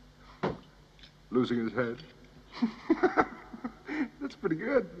losing his head. That's pretty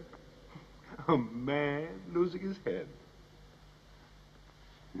good. A man losing his head.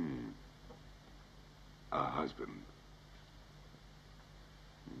 A husband.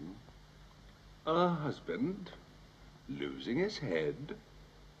 A husband losing his head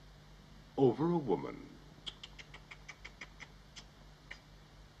over a woman.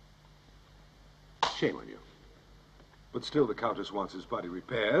 Shame on you. But still the Countess wants his body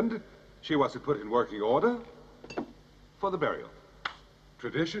repaired. She wants it put in working order for the burial.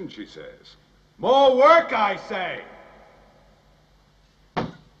 Tradition, she says. More work, I say!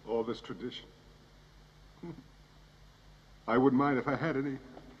 All this tradition. I wouldn't mind if I had any.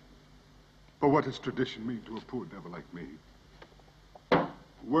 But what does tradition mean to a poor devil like me?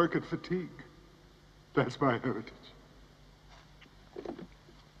 Work and fatigue. That's my heritage.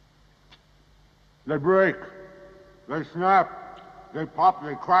 They break. They snap. They pop.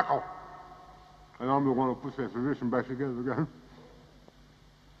 They crackle. And I'm the one who puts that tradition back together again.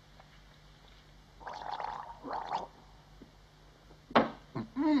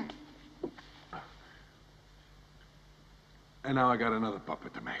 And now I got another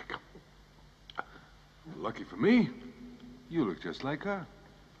puppet to make. Lucky for me, you look just like her.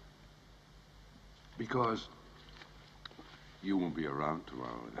 Because you won't be around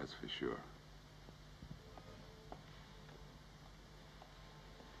tomorrow, that's for sure.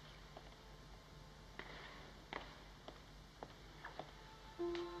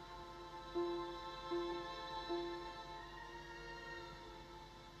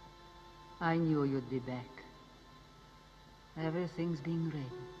 I knew you'd be back. Everything's been ready.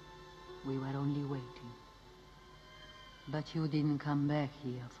 We were only waiting. But you didn't come back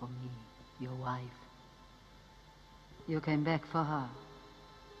here for me, your wife. You came back for her.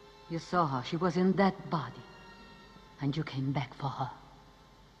 You saw her. She was in that body. And you came back for her.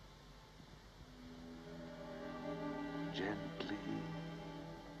 Gently.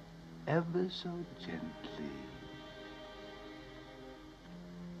 Ever so gently.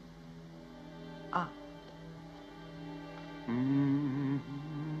 Ah.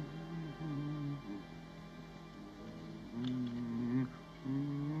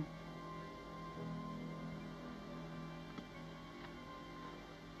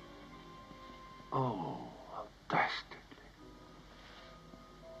 Oh, how dastardly.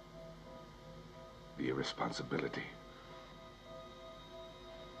 The irresponsibility.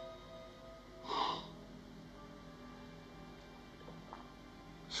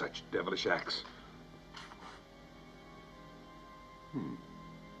 Such devilish acts.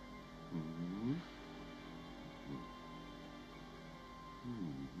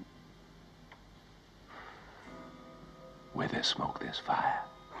 Where there's smoke, there's fire.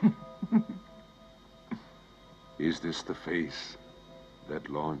 Is this the face that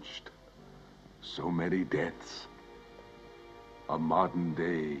launched so many deaths? A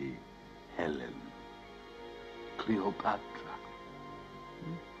modern-day Helen, Cleopatra.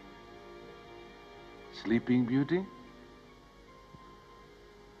 Sleeping Beauty?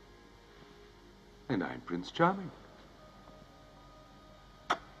 And I'm Prince Charming.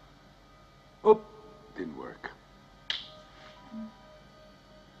 Oh, didn't work.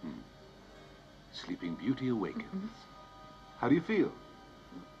 Sleeping Beauty awakens. How do you feel?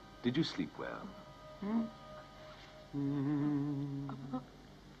 Did you sleep well?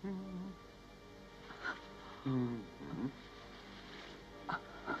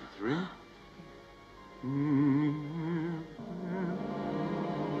 3.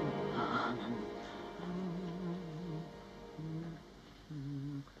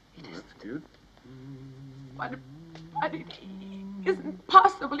 That's good. But it isn't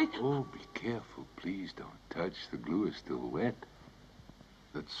possible. Oh, be careful. Please don't touch. The glue is still wet.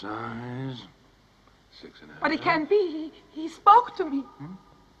 That size. 6.5. But it can't be. He spoke to me.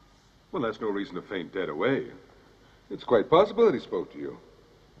 Well, that's no reason to faint dead away. It's quite possible that he spoke to you.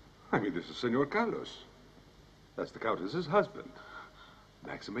 I mean, this is Senor Carlos. That's the Countess's husband.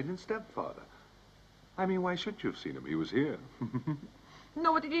 Maximilian's stepfather. I mean, why shouldn't you have seen him? He was here.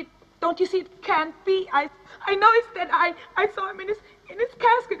 No, don't you see? It can't be. I know it's dead. I saw him in his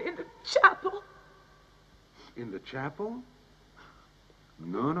casket in the chapel. In the chapel?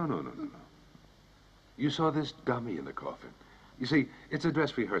 No. You saw this dummy in the coffin. You see, it's a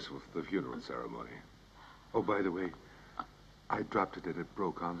dress rehearsal for the funeral ceremony. Oh, by the way, I dropped it and it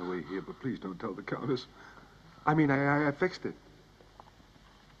broke on the way here, but please don't tell the Countess. I mean, I fixed it.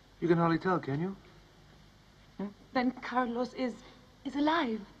 You can hardly tell, can you? Then Carlos is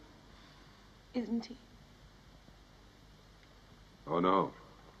alive, isn't he? Oh, no.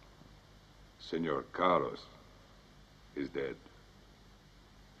 Senor Carlos is dead.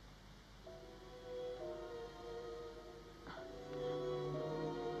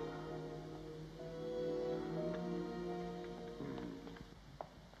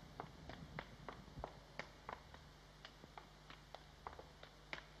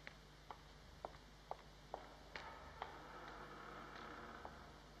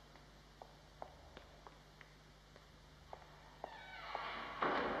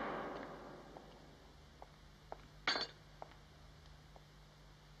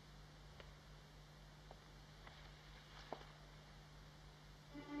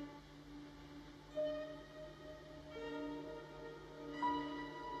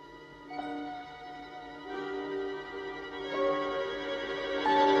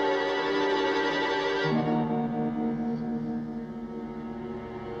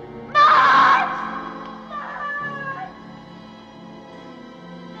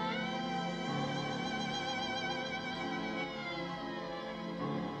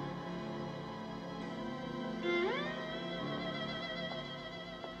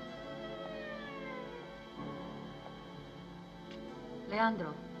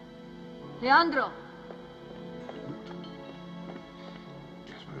 Leandro. Leandro!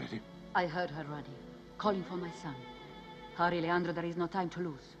 Yes, my lady. I heard her running, calling for my son. Hurry, Leandro, there is no time to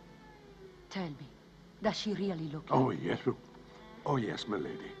lose. Tell me, does she really look like... Oh, yes, my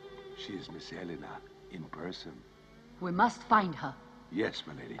lady. She is Miss Helena in person. We must find her. Yes,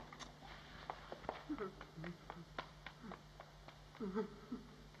 my lady.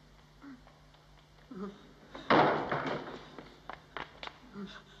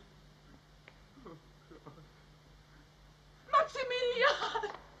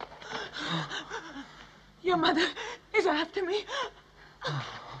 Maximilian! Your mother is after me.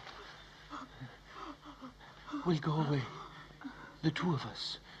 We'll go away. The two of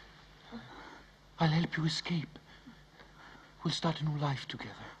us. I'll help you escape. We'll start a new life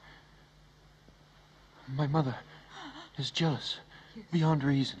together. My mother is jealous, beyond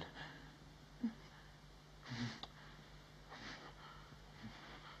reason.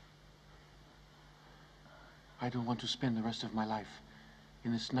 I don't want to spend the rest of my life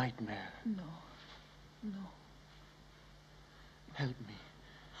in this nightmare. No. Help me.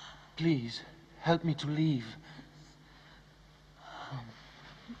 Please, help me to leave.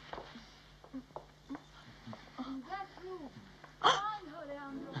 That room. Find her,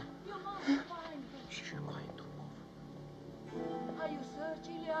 Leandro. You must find her. She's going to move. Are you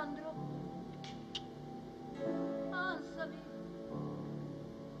searching, Leandro? Answer me.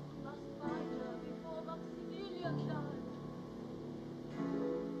 You must find her before Maximilian dies.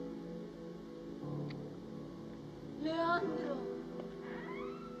 Leandro.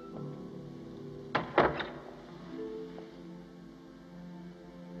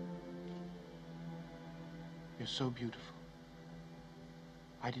 You're so beautiful.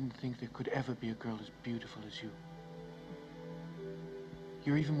 I didn't think there could ever be a girl as beautiful as you.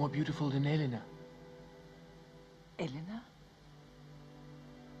 You're even more beautiful than Elena. Elena?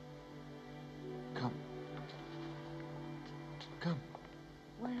 Come. Come.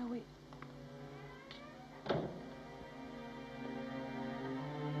 Where are we?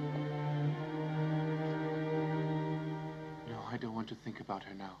 No, I don't want to think about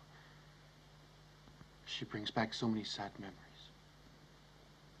her now. She brings back so many sad memories.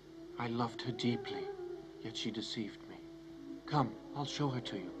 I loved her deeply, yet she deceived me. Come, I'll show her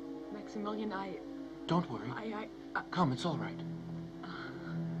to you. Maximilian, Don't worry. Come, it's all right.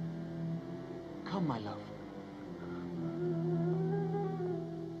 Come, my love.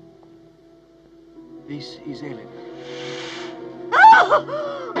 This is Elena.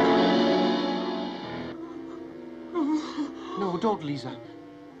 No, don't, Lisa.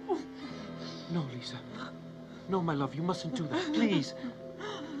 No, Lisa. No, my love, you mustn't do that. Please.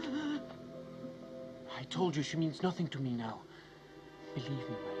 I told you she means nothing to me now. Believe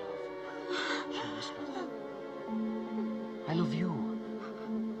me, my love. She means nothing. I love you.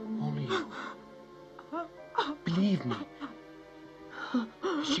 Only you. Believe me.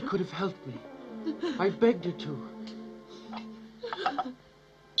 She could have helped me. I begged her to.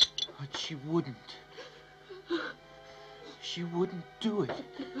 But she wouldn't. She wouldn't do it.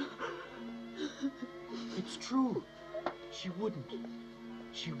 It's true. She wouldn't.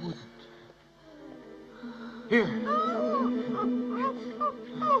 She wouldn't. Here.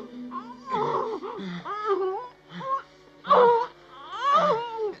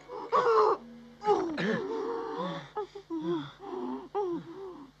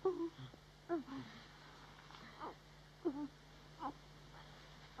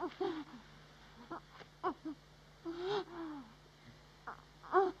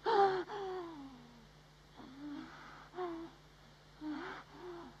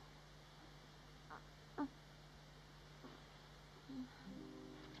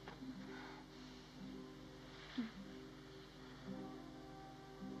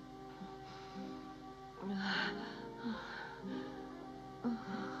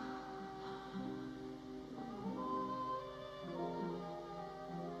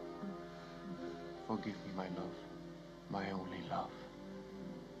 Forgive me, my love, my only love.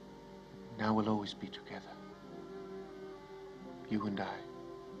 Now we'll always be together. You and I.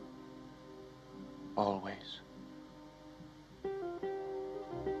 Always.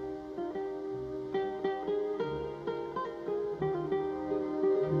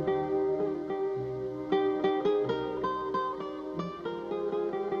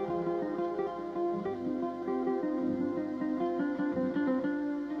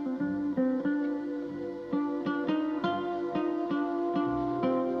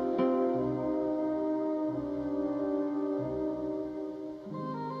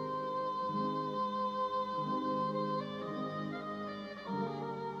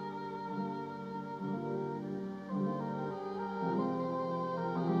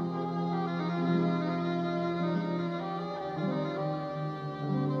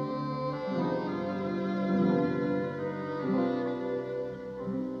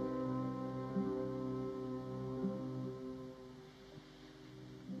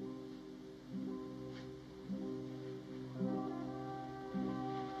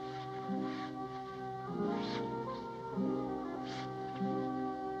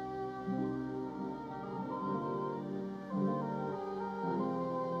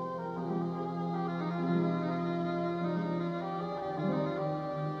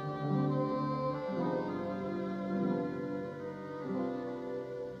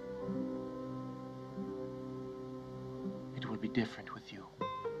 Be different with you.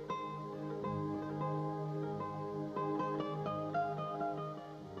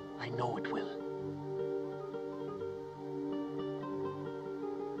 I know it will.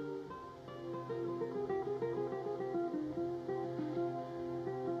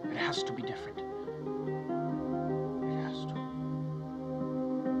 It has to be different. It has to.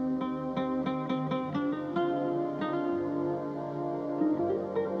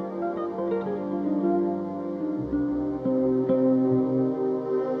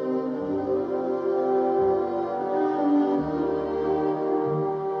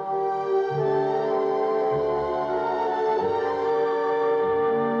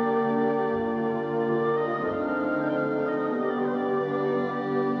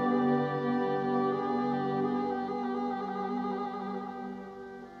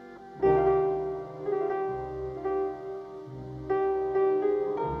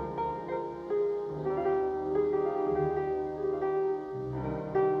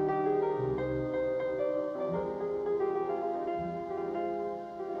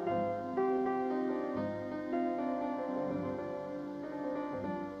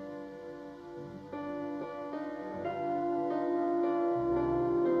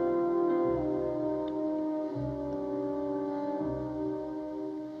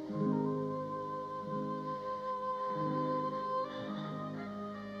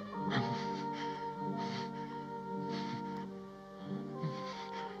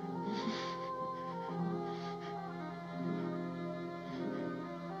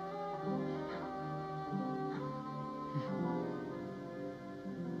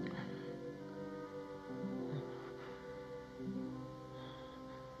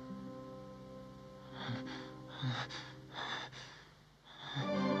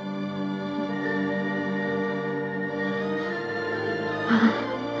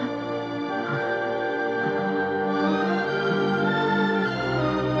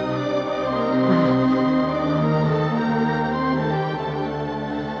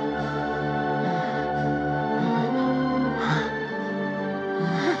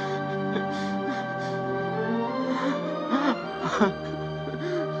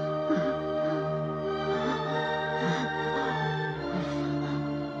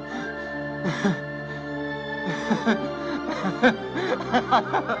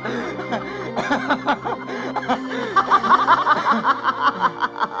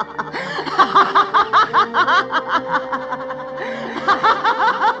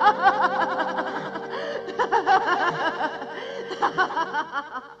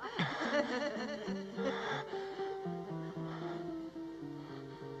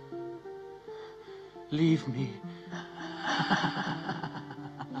 Leave me.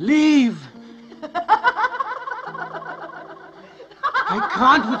 Leave! I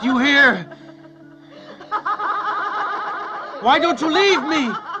can't with you here. Why don't you leave me?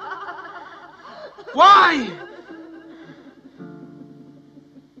 Why?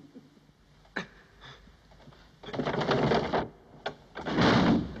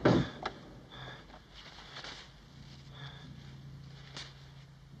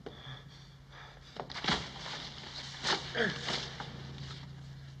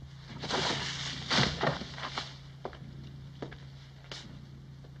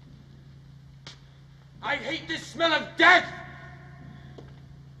 I hate this smell of death!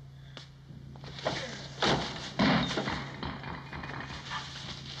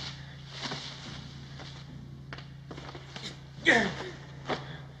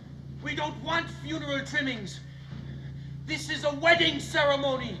 We don't want funeral trimmings. This is a wedding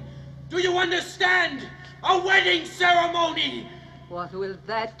ceremony. Do you understand? A wedding ceremony! What will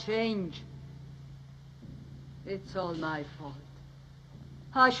that change? It's all my fault.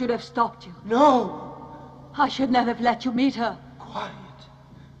 I should have stopped you. No! I should never have let you meet her. Quiet.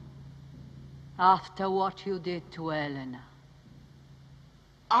 After what you did to Elena.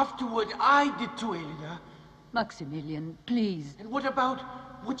 After what I did to Elena? Maximilian, please. And what about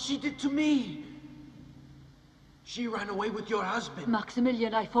what she did to me? She ran away with your husband.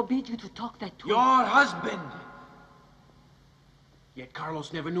 Maximilian, I forbid you to talk that to Your husband! Yet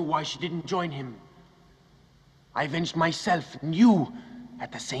Carlos never knew why she didn't join him. I avenged myself and you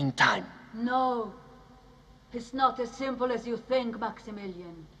at the same time. No. It's not as simple as you think,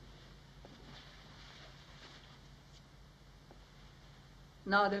 Maximilian.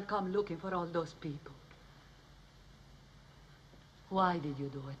 Now they'll come looking for all those people. Why did you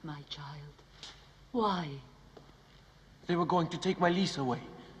do it, my child? Why? They were going to take my lease away.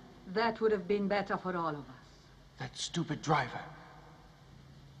 That would have been better for all of us. That stupid driver.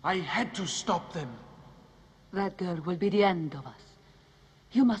 I had to stop them. That girl will be the end of us.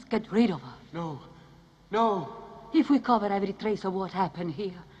 You must get rid of her. No. No. If we cover every trace of what happened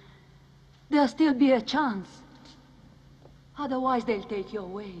here, there'll still be a chance. Otherwise, they'll take you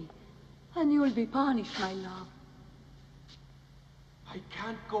away. And you'll be punished, my love. I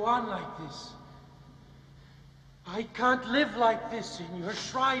can't go on like this. I can't live like this in your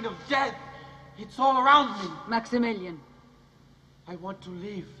shrine of death. It's all around me. Maximilian. I want to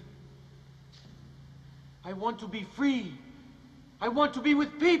live. I want to be free. I want to be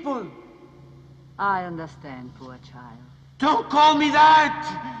with people. I understand, poor child. Don't call me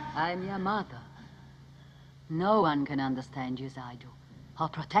that! I'm your mother. No one can understand you as I do, or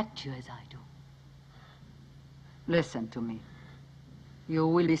protect you as I do. Listen to me. You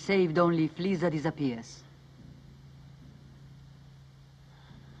will be saved only if Lisa disappears.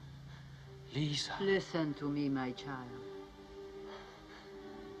 Lisa. Listen to me, my child.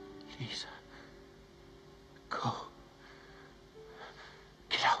 Lisa. Go.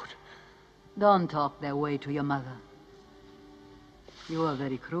 Get out. Don't talk that way to your mother. You are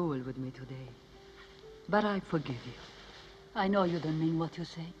very cruel with me today. But I forgive you. I know you don't mean what you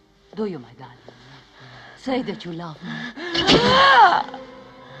say. Do you, my darling? Say that you love me.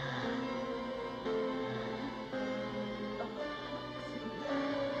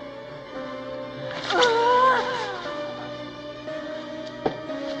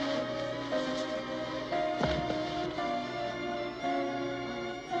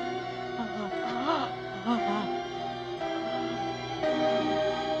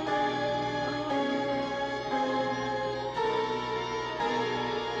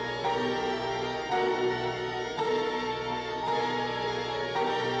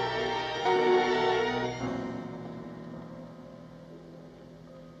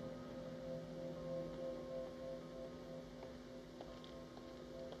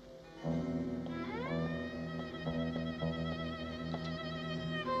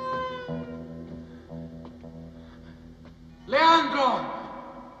 Leandro!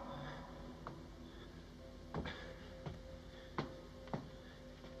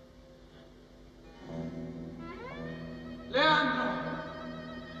 Leandro!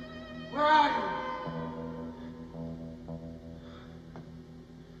 Where are you?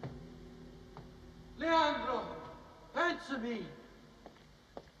 Leandro! Answer me!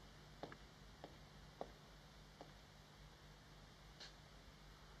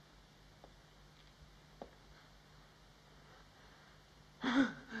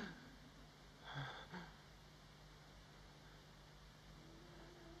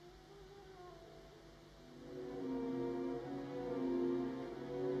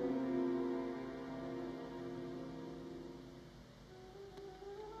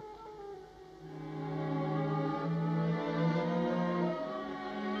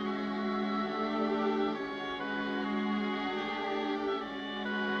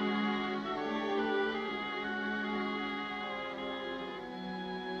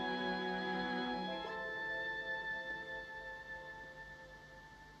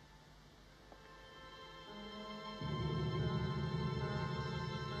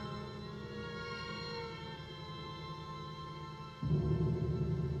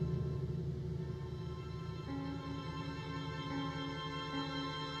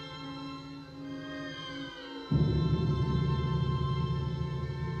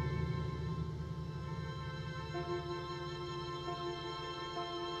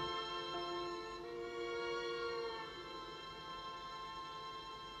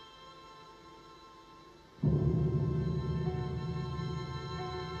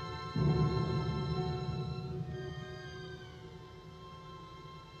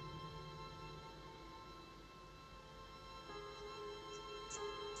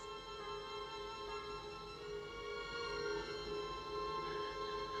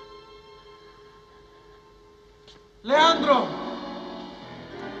 Leandro!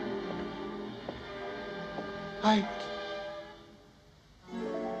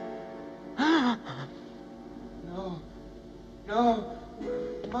 No. No.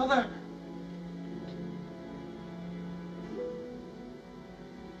 Mother!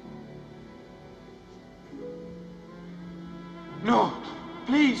 No!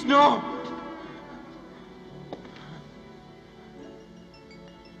 Please, no!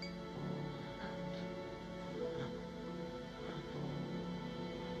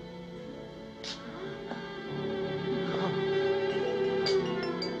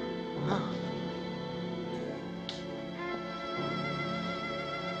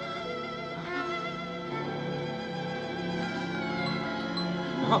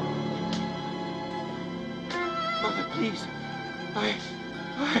 Mother, please.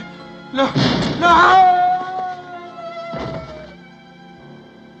 No! No!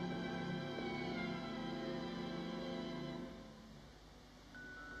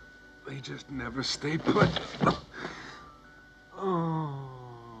 They just never stay put. Oh,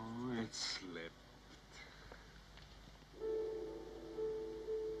 it slipped.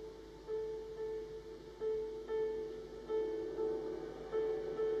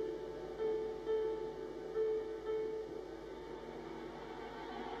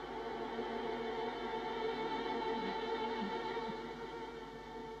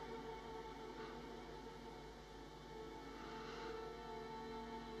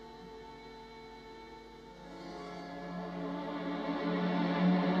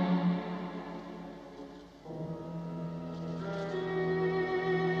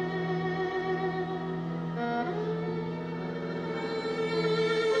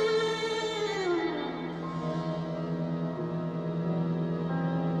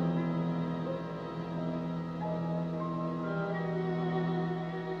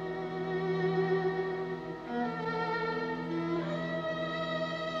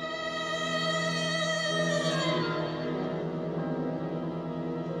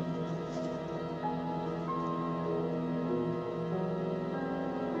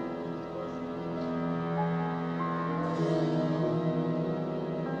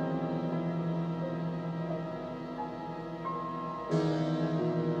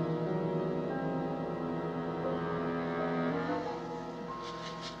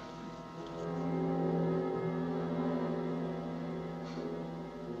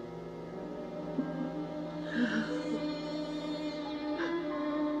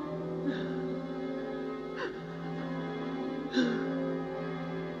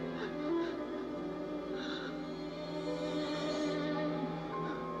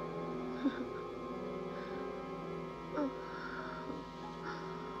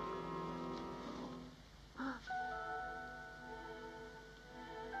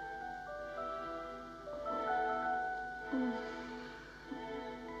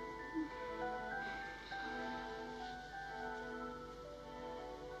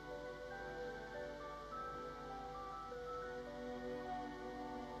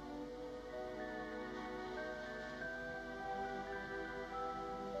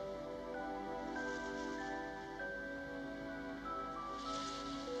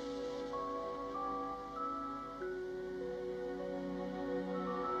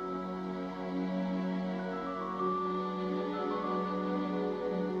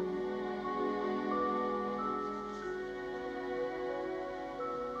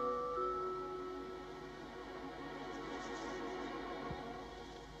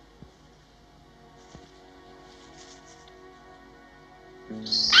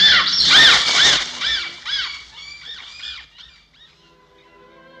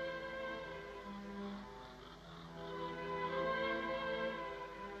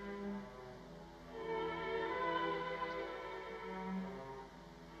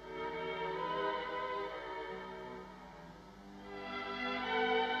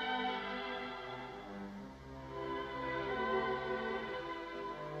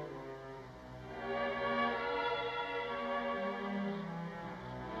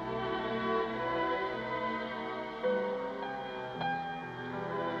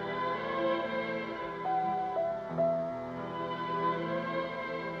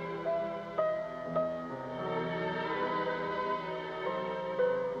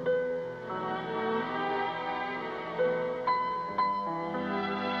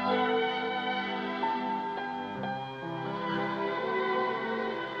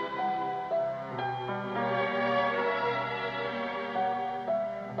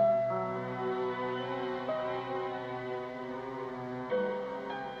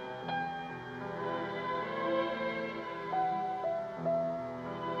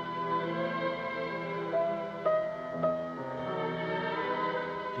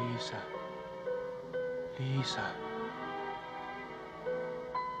 Lisa. Lisa.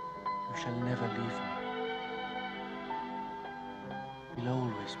 You shall never leave me. We'll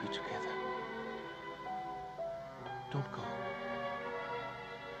always be together. Don't go.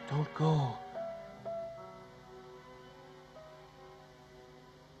 Don't go.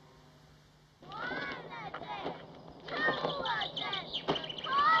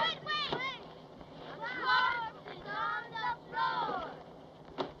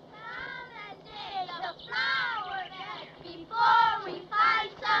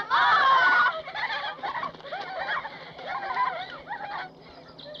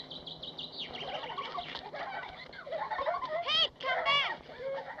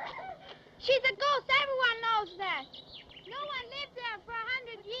 She's a ghost. Everyone knows that. No one lived there for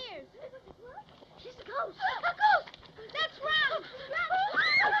 100 years. She's a ghost. A ghost! Let's run!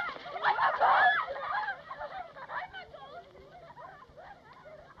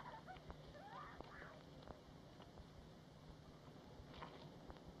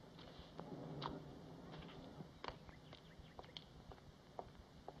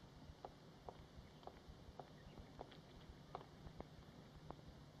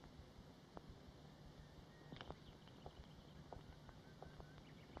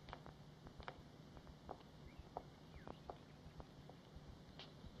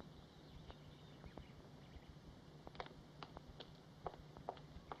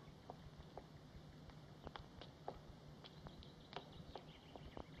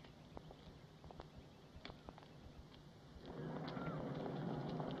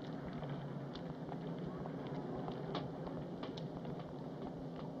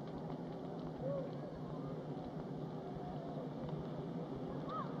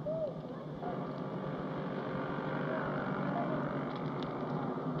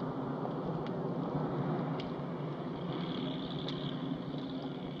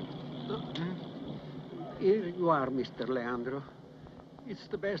 Here you are, Mr. Leandro. It's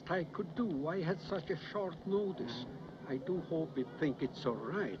the best I could do. I had such a short notice. I do hope you think it's all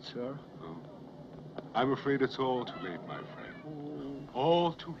right, sir. No. I'm afraid it's all too late, my friend.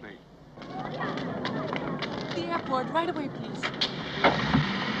 All too late. The airport, right away, please.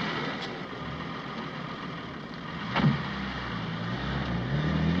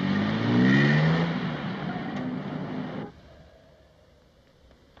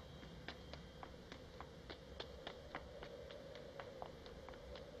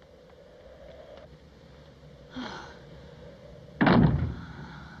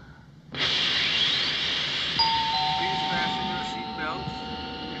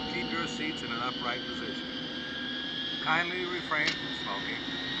 Kindly refrain from smoking.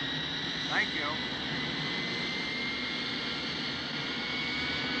 Thank you.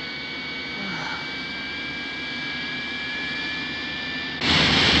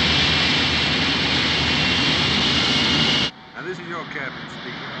 Now, this is your captain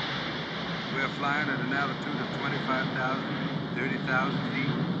speaking. We're flying at an altitude of 25,000, 30,000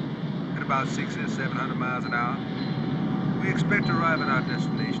 feet, at about 600 or 700 miles an hour. We expect to arrive at our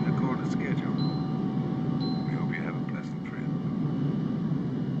destination according to schedule. We hope you have a pleasant trip.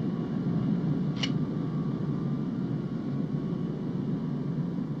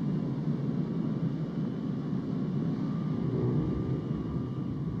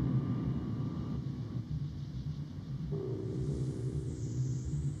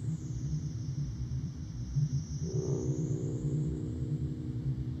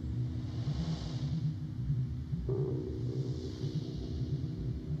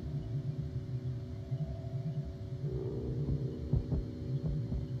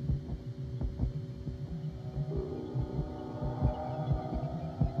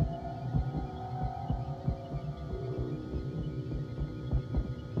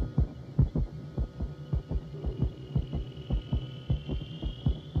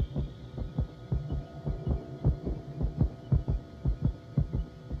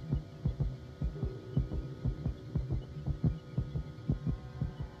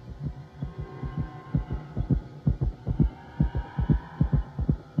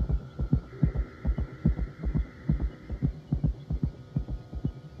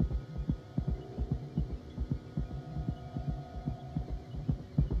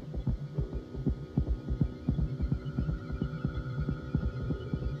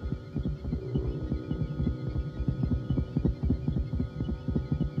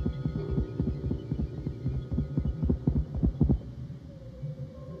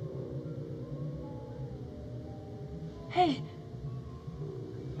 Hey.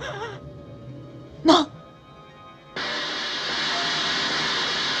 No.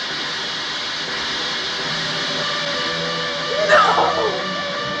 No!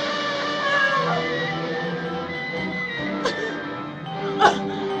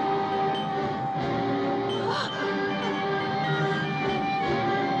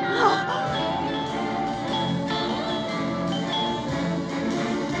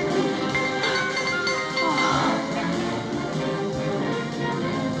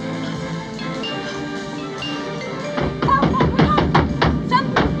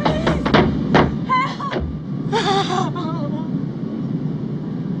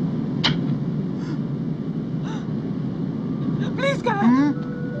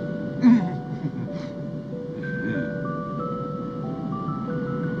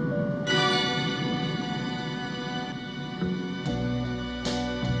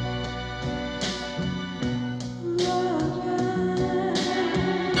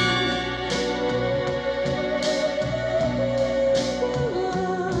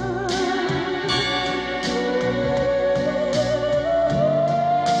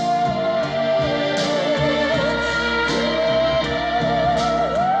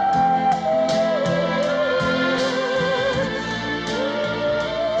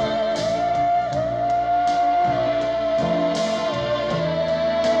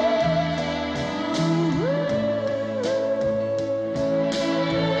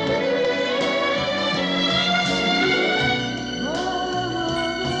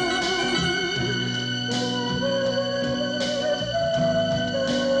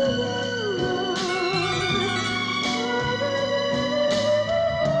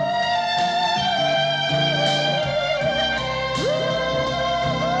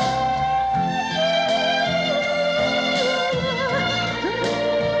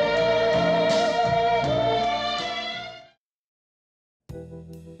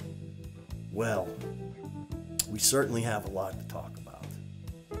 Well, we certainly have a lot to talk about.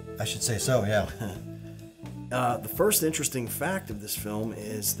 I should say so, yeah. The first interesting fact of this film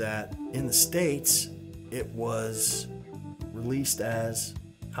is that in the States, it was released as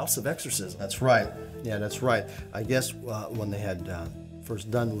House of Exorcism. That's right. Yeah, that's right. I guess when they had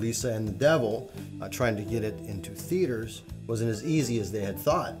first done Lisa and the Devil, trying to get it into theaters wasn't as easy as they had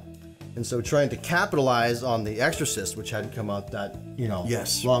thought. And so trying to capitalize on The Exorcist, which hadn't come out that,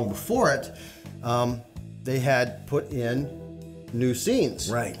 yes, long before it, they had put in new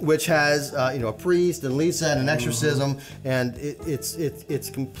scenes, right? Which has, a priest and Lisa and an exorcism, and it's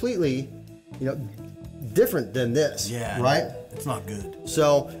completely, different than this, right? It's not good.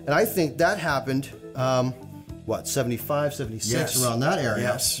 So, and I think that happened, 75, 76, yes, around that area,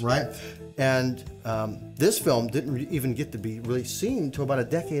 yes, right? And this film didn't even get to be really seen until about a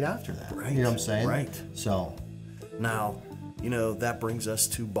decade after that. Right. You know what I'm saying? Right. So, now, that brings us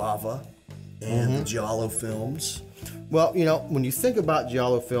to Bava and the Giallo films. Well, when you think about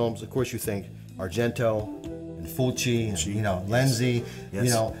Giallo films, of course you think Argento and Fulci and, Lenzi,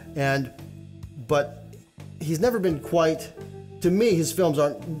 yes. But he's never been quite, to me, his films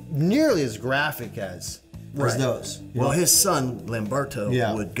aren't nearly as graphic as those. Well, his son Lamberto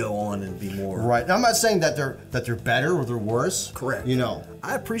would go on and be more. Right. Now, I'm not saying that they're better or they're worse. Correct.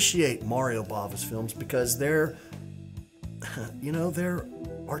 I appreciate Mario Bava's films because they're, they're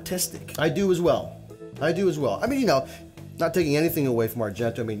artistic. I do as well. I mean, not taking anything away from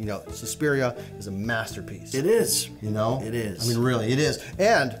Argento. I mean, Suspiria is a masterpiece. It is. It is. I mean, really, it is.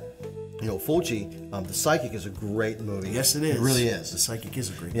 And Fulci, The Psychic is a great movie. Yes, it is. It really is. The Psychic is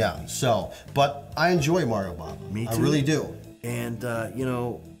a great movie. Yeah, so, but I enjoy Mario Bava. Me too. I really do. And,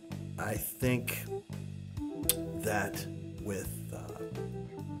 I think that with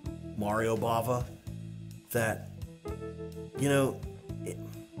Mario Bava, that,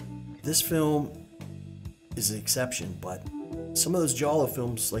 this film is an exception, but some of those Giallo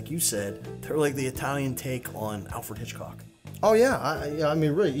films, like you said, they're like the Italian take on Alfred Hitchcock. Oh yeah, I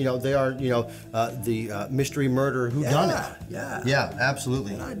mean really, they are, the mystery murder whodunit. Yeah,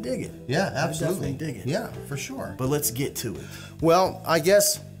 absolutely. And I dig it. Yeah, absolutely. I definitely dig it. Yeah, for sure. But let's get to it. Well, I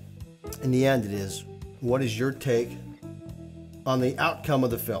guess in the end it is, what is your take on the outcome of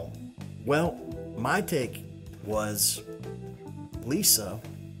the film? Well, my take was Lisa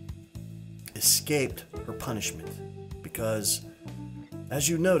escaped her punishment because, as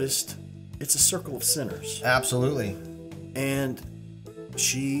you noticed, it's a circle of sinners. Absolutely. And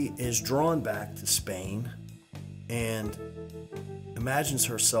she is drawn back to Spain and imagines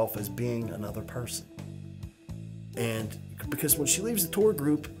herself as being another person. And because when she leaves the tour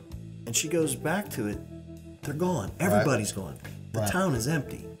group and she goes back to it, they're gone. Everybody's gone. The town is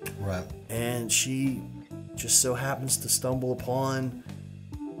empty. Right. And she just so happens to stumble upon,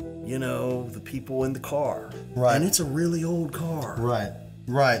 the people in the car. Right. And it's a really old car.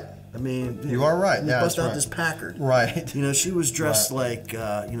 Right. I mean, you are right. Yeah, bust out this Packard. Right. She was dressed like,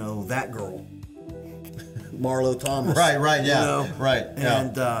 that girl, Marlo Thomas. Right. Yeah. Right.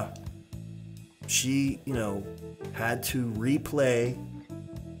 And she, had to replay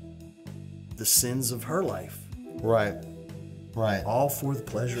the sins of her life. Right. All for the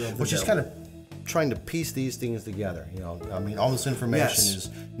pleasure of the devil. She's kind of trying to piece these things together. I mean, all this information is,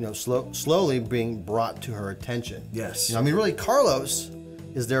 slowly being brought to her attention. Yes. I mean, really, Carlos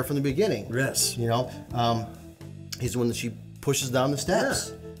is there from the beginning. Yes. He's the one that she pushes down the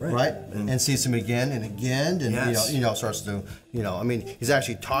steps. right? And sees him again and again, and Yes. starts to, I mean, he's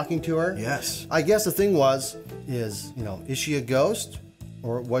actually talking to her. Yes. I guess the thing is she a ghost,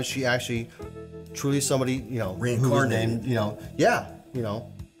 or was she actually truly somebody, Reincarnated. who was named,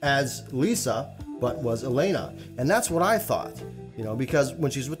 as Lisa, but was Elena, and that's what I thought, because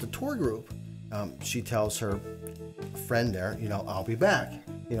when she's with the tour group, she tells her friend there, I'll be back,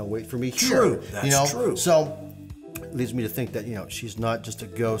 wait for me here. True, that's true. So it leads me to think that she's not just a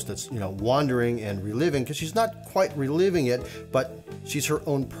ghost that's wandering and reliving, because she's not quite reliving it, but she's her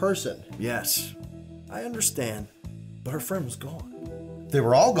own person. Yes, I understand, but her friend was gone. They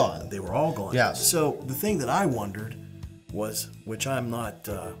were all gone. They were all gone. Yes. So the thing that I wondered was, which I'm not,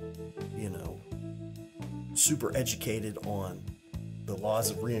 super educated on the laws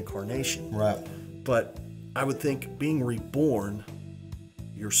of reincarnation. Right. But I would think being reborn,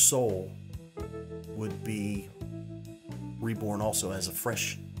 your soul would be reborn also as a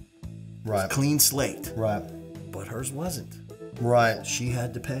fresh, clean slate. Right. But hers wasn't. Right. She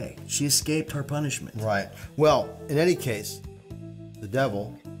had to pay. She escaped her punishment. Right. Well, in any case, the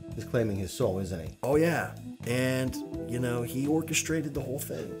devil is claiming his soul, isn't he? Oh, yeah. And, he orchestrated the whole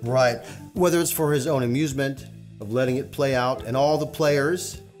thing. Right. Whether it's for his own amusement of letting it play out, and all the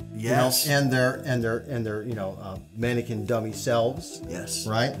players, yes, and their mannequin dummy selves. Yes.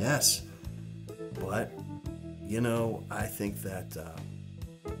 Right. Yes. But, I think that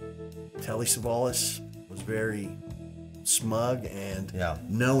Telly Savalas was very smug and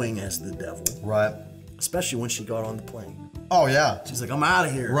knowing as the devil. Right. Especially when she got on the plane. Oh, yeah. She's like, I'm out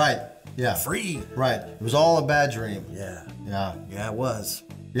of here. Right. Yeah. Free. Right. It was all a bad dream. Yeah. Yeah. Yeah, it was.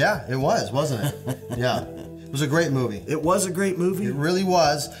 Yeah, it was, wasn't it? Yeah. It was a great movie. It was a great movie. It really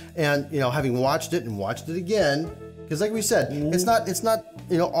was. And, having watched it and watched it again, because like we said, it's not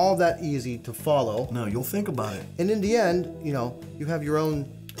all that easy to follow. No, you'll think about it. And in the end, you have your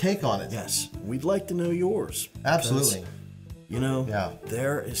own take on it. Yes. We'd like to know yours. Absolutely.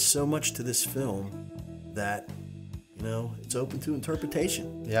 There is so much to this film that, it's open to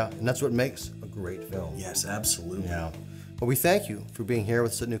interpretation. Yeah, and that's what makes a great film. Yes, absolutely. Yeah. Well, we thank you for being here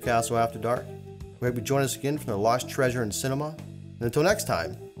with us at Newcastle After Dark. We hope you join us again from the Lost Treasure in Cinema. And until next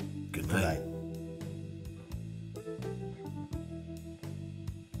time, good night. Good night.